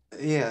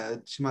 yeah,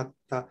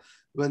 shimatta.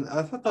 When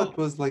I thought that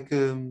was like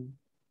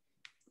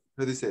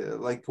how do you say it?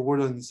 Like a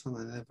word on this one,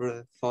 I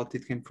never thought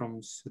it came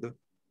from sudo.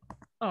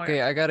 Oh, Okay,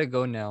 yeah. I gotta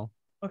go now.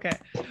 Okay.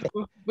 I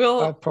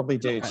We'll probably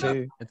do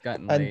too. It's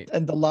gotten And late.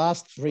 and the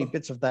last three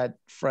bits of that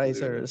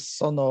phrase are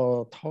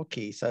sono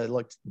toki, so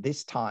like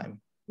this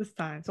time. this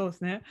time. So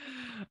it's net.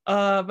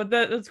 But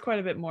that's quite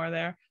a bit more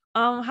there.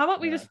 How about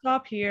we just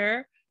stop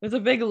here? There's a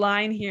big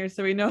line here,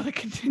 so we know to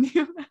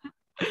continue.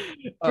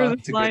 For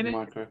It's this a line, good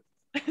marker.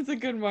 it's a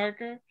good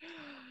marker.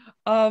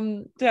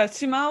 Yeah,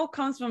 shimao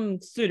comes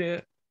from suru.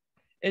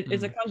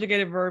 It's a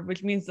conjugated verb,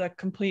 which means to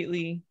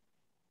completely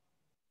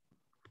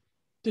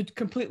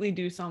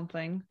do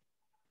something.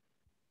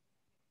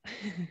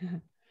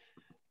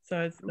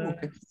 So it's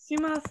the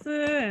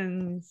shimasu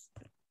and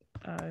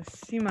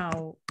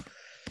shimao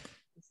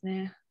です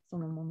ね。そ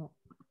のもの。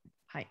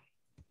はい。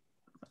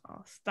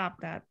I'll stop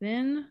that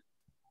then.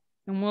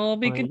 And we'll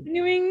be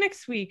continuing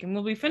next week and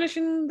we'll be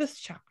finishing this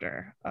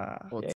chapter. Well,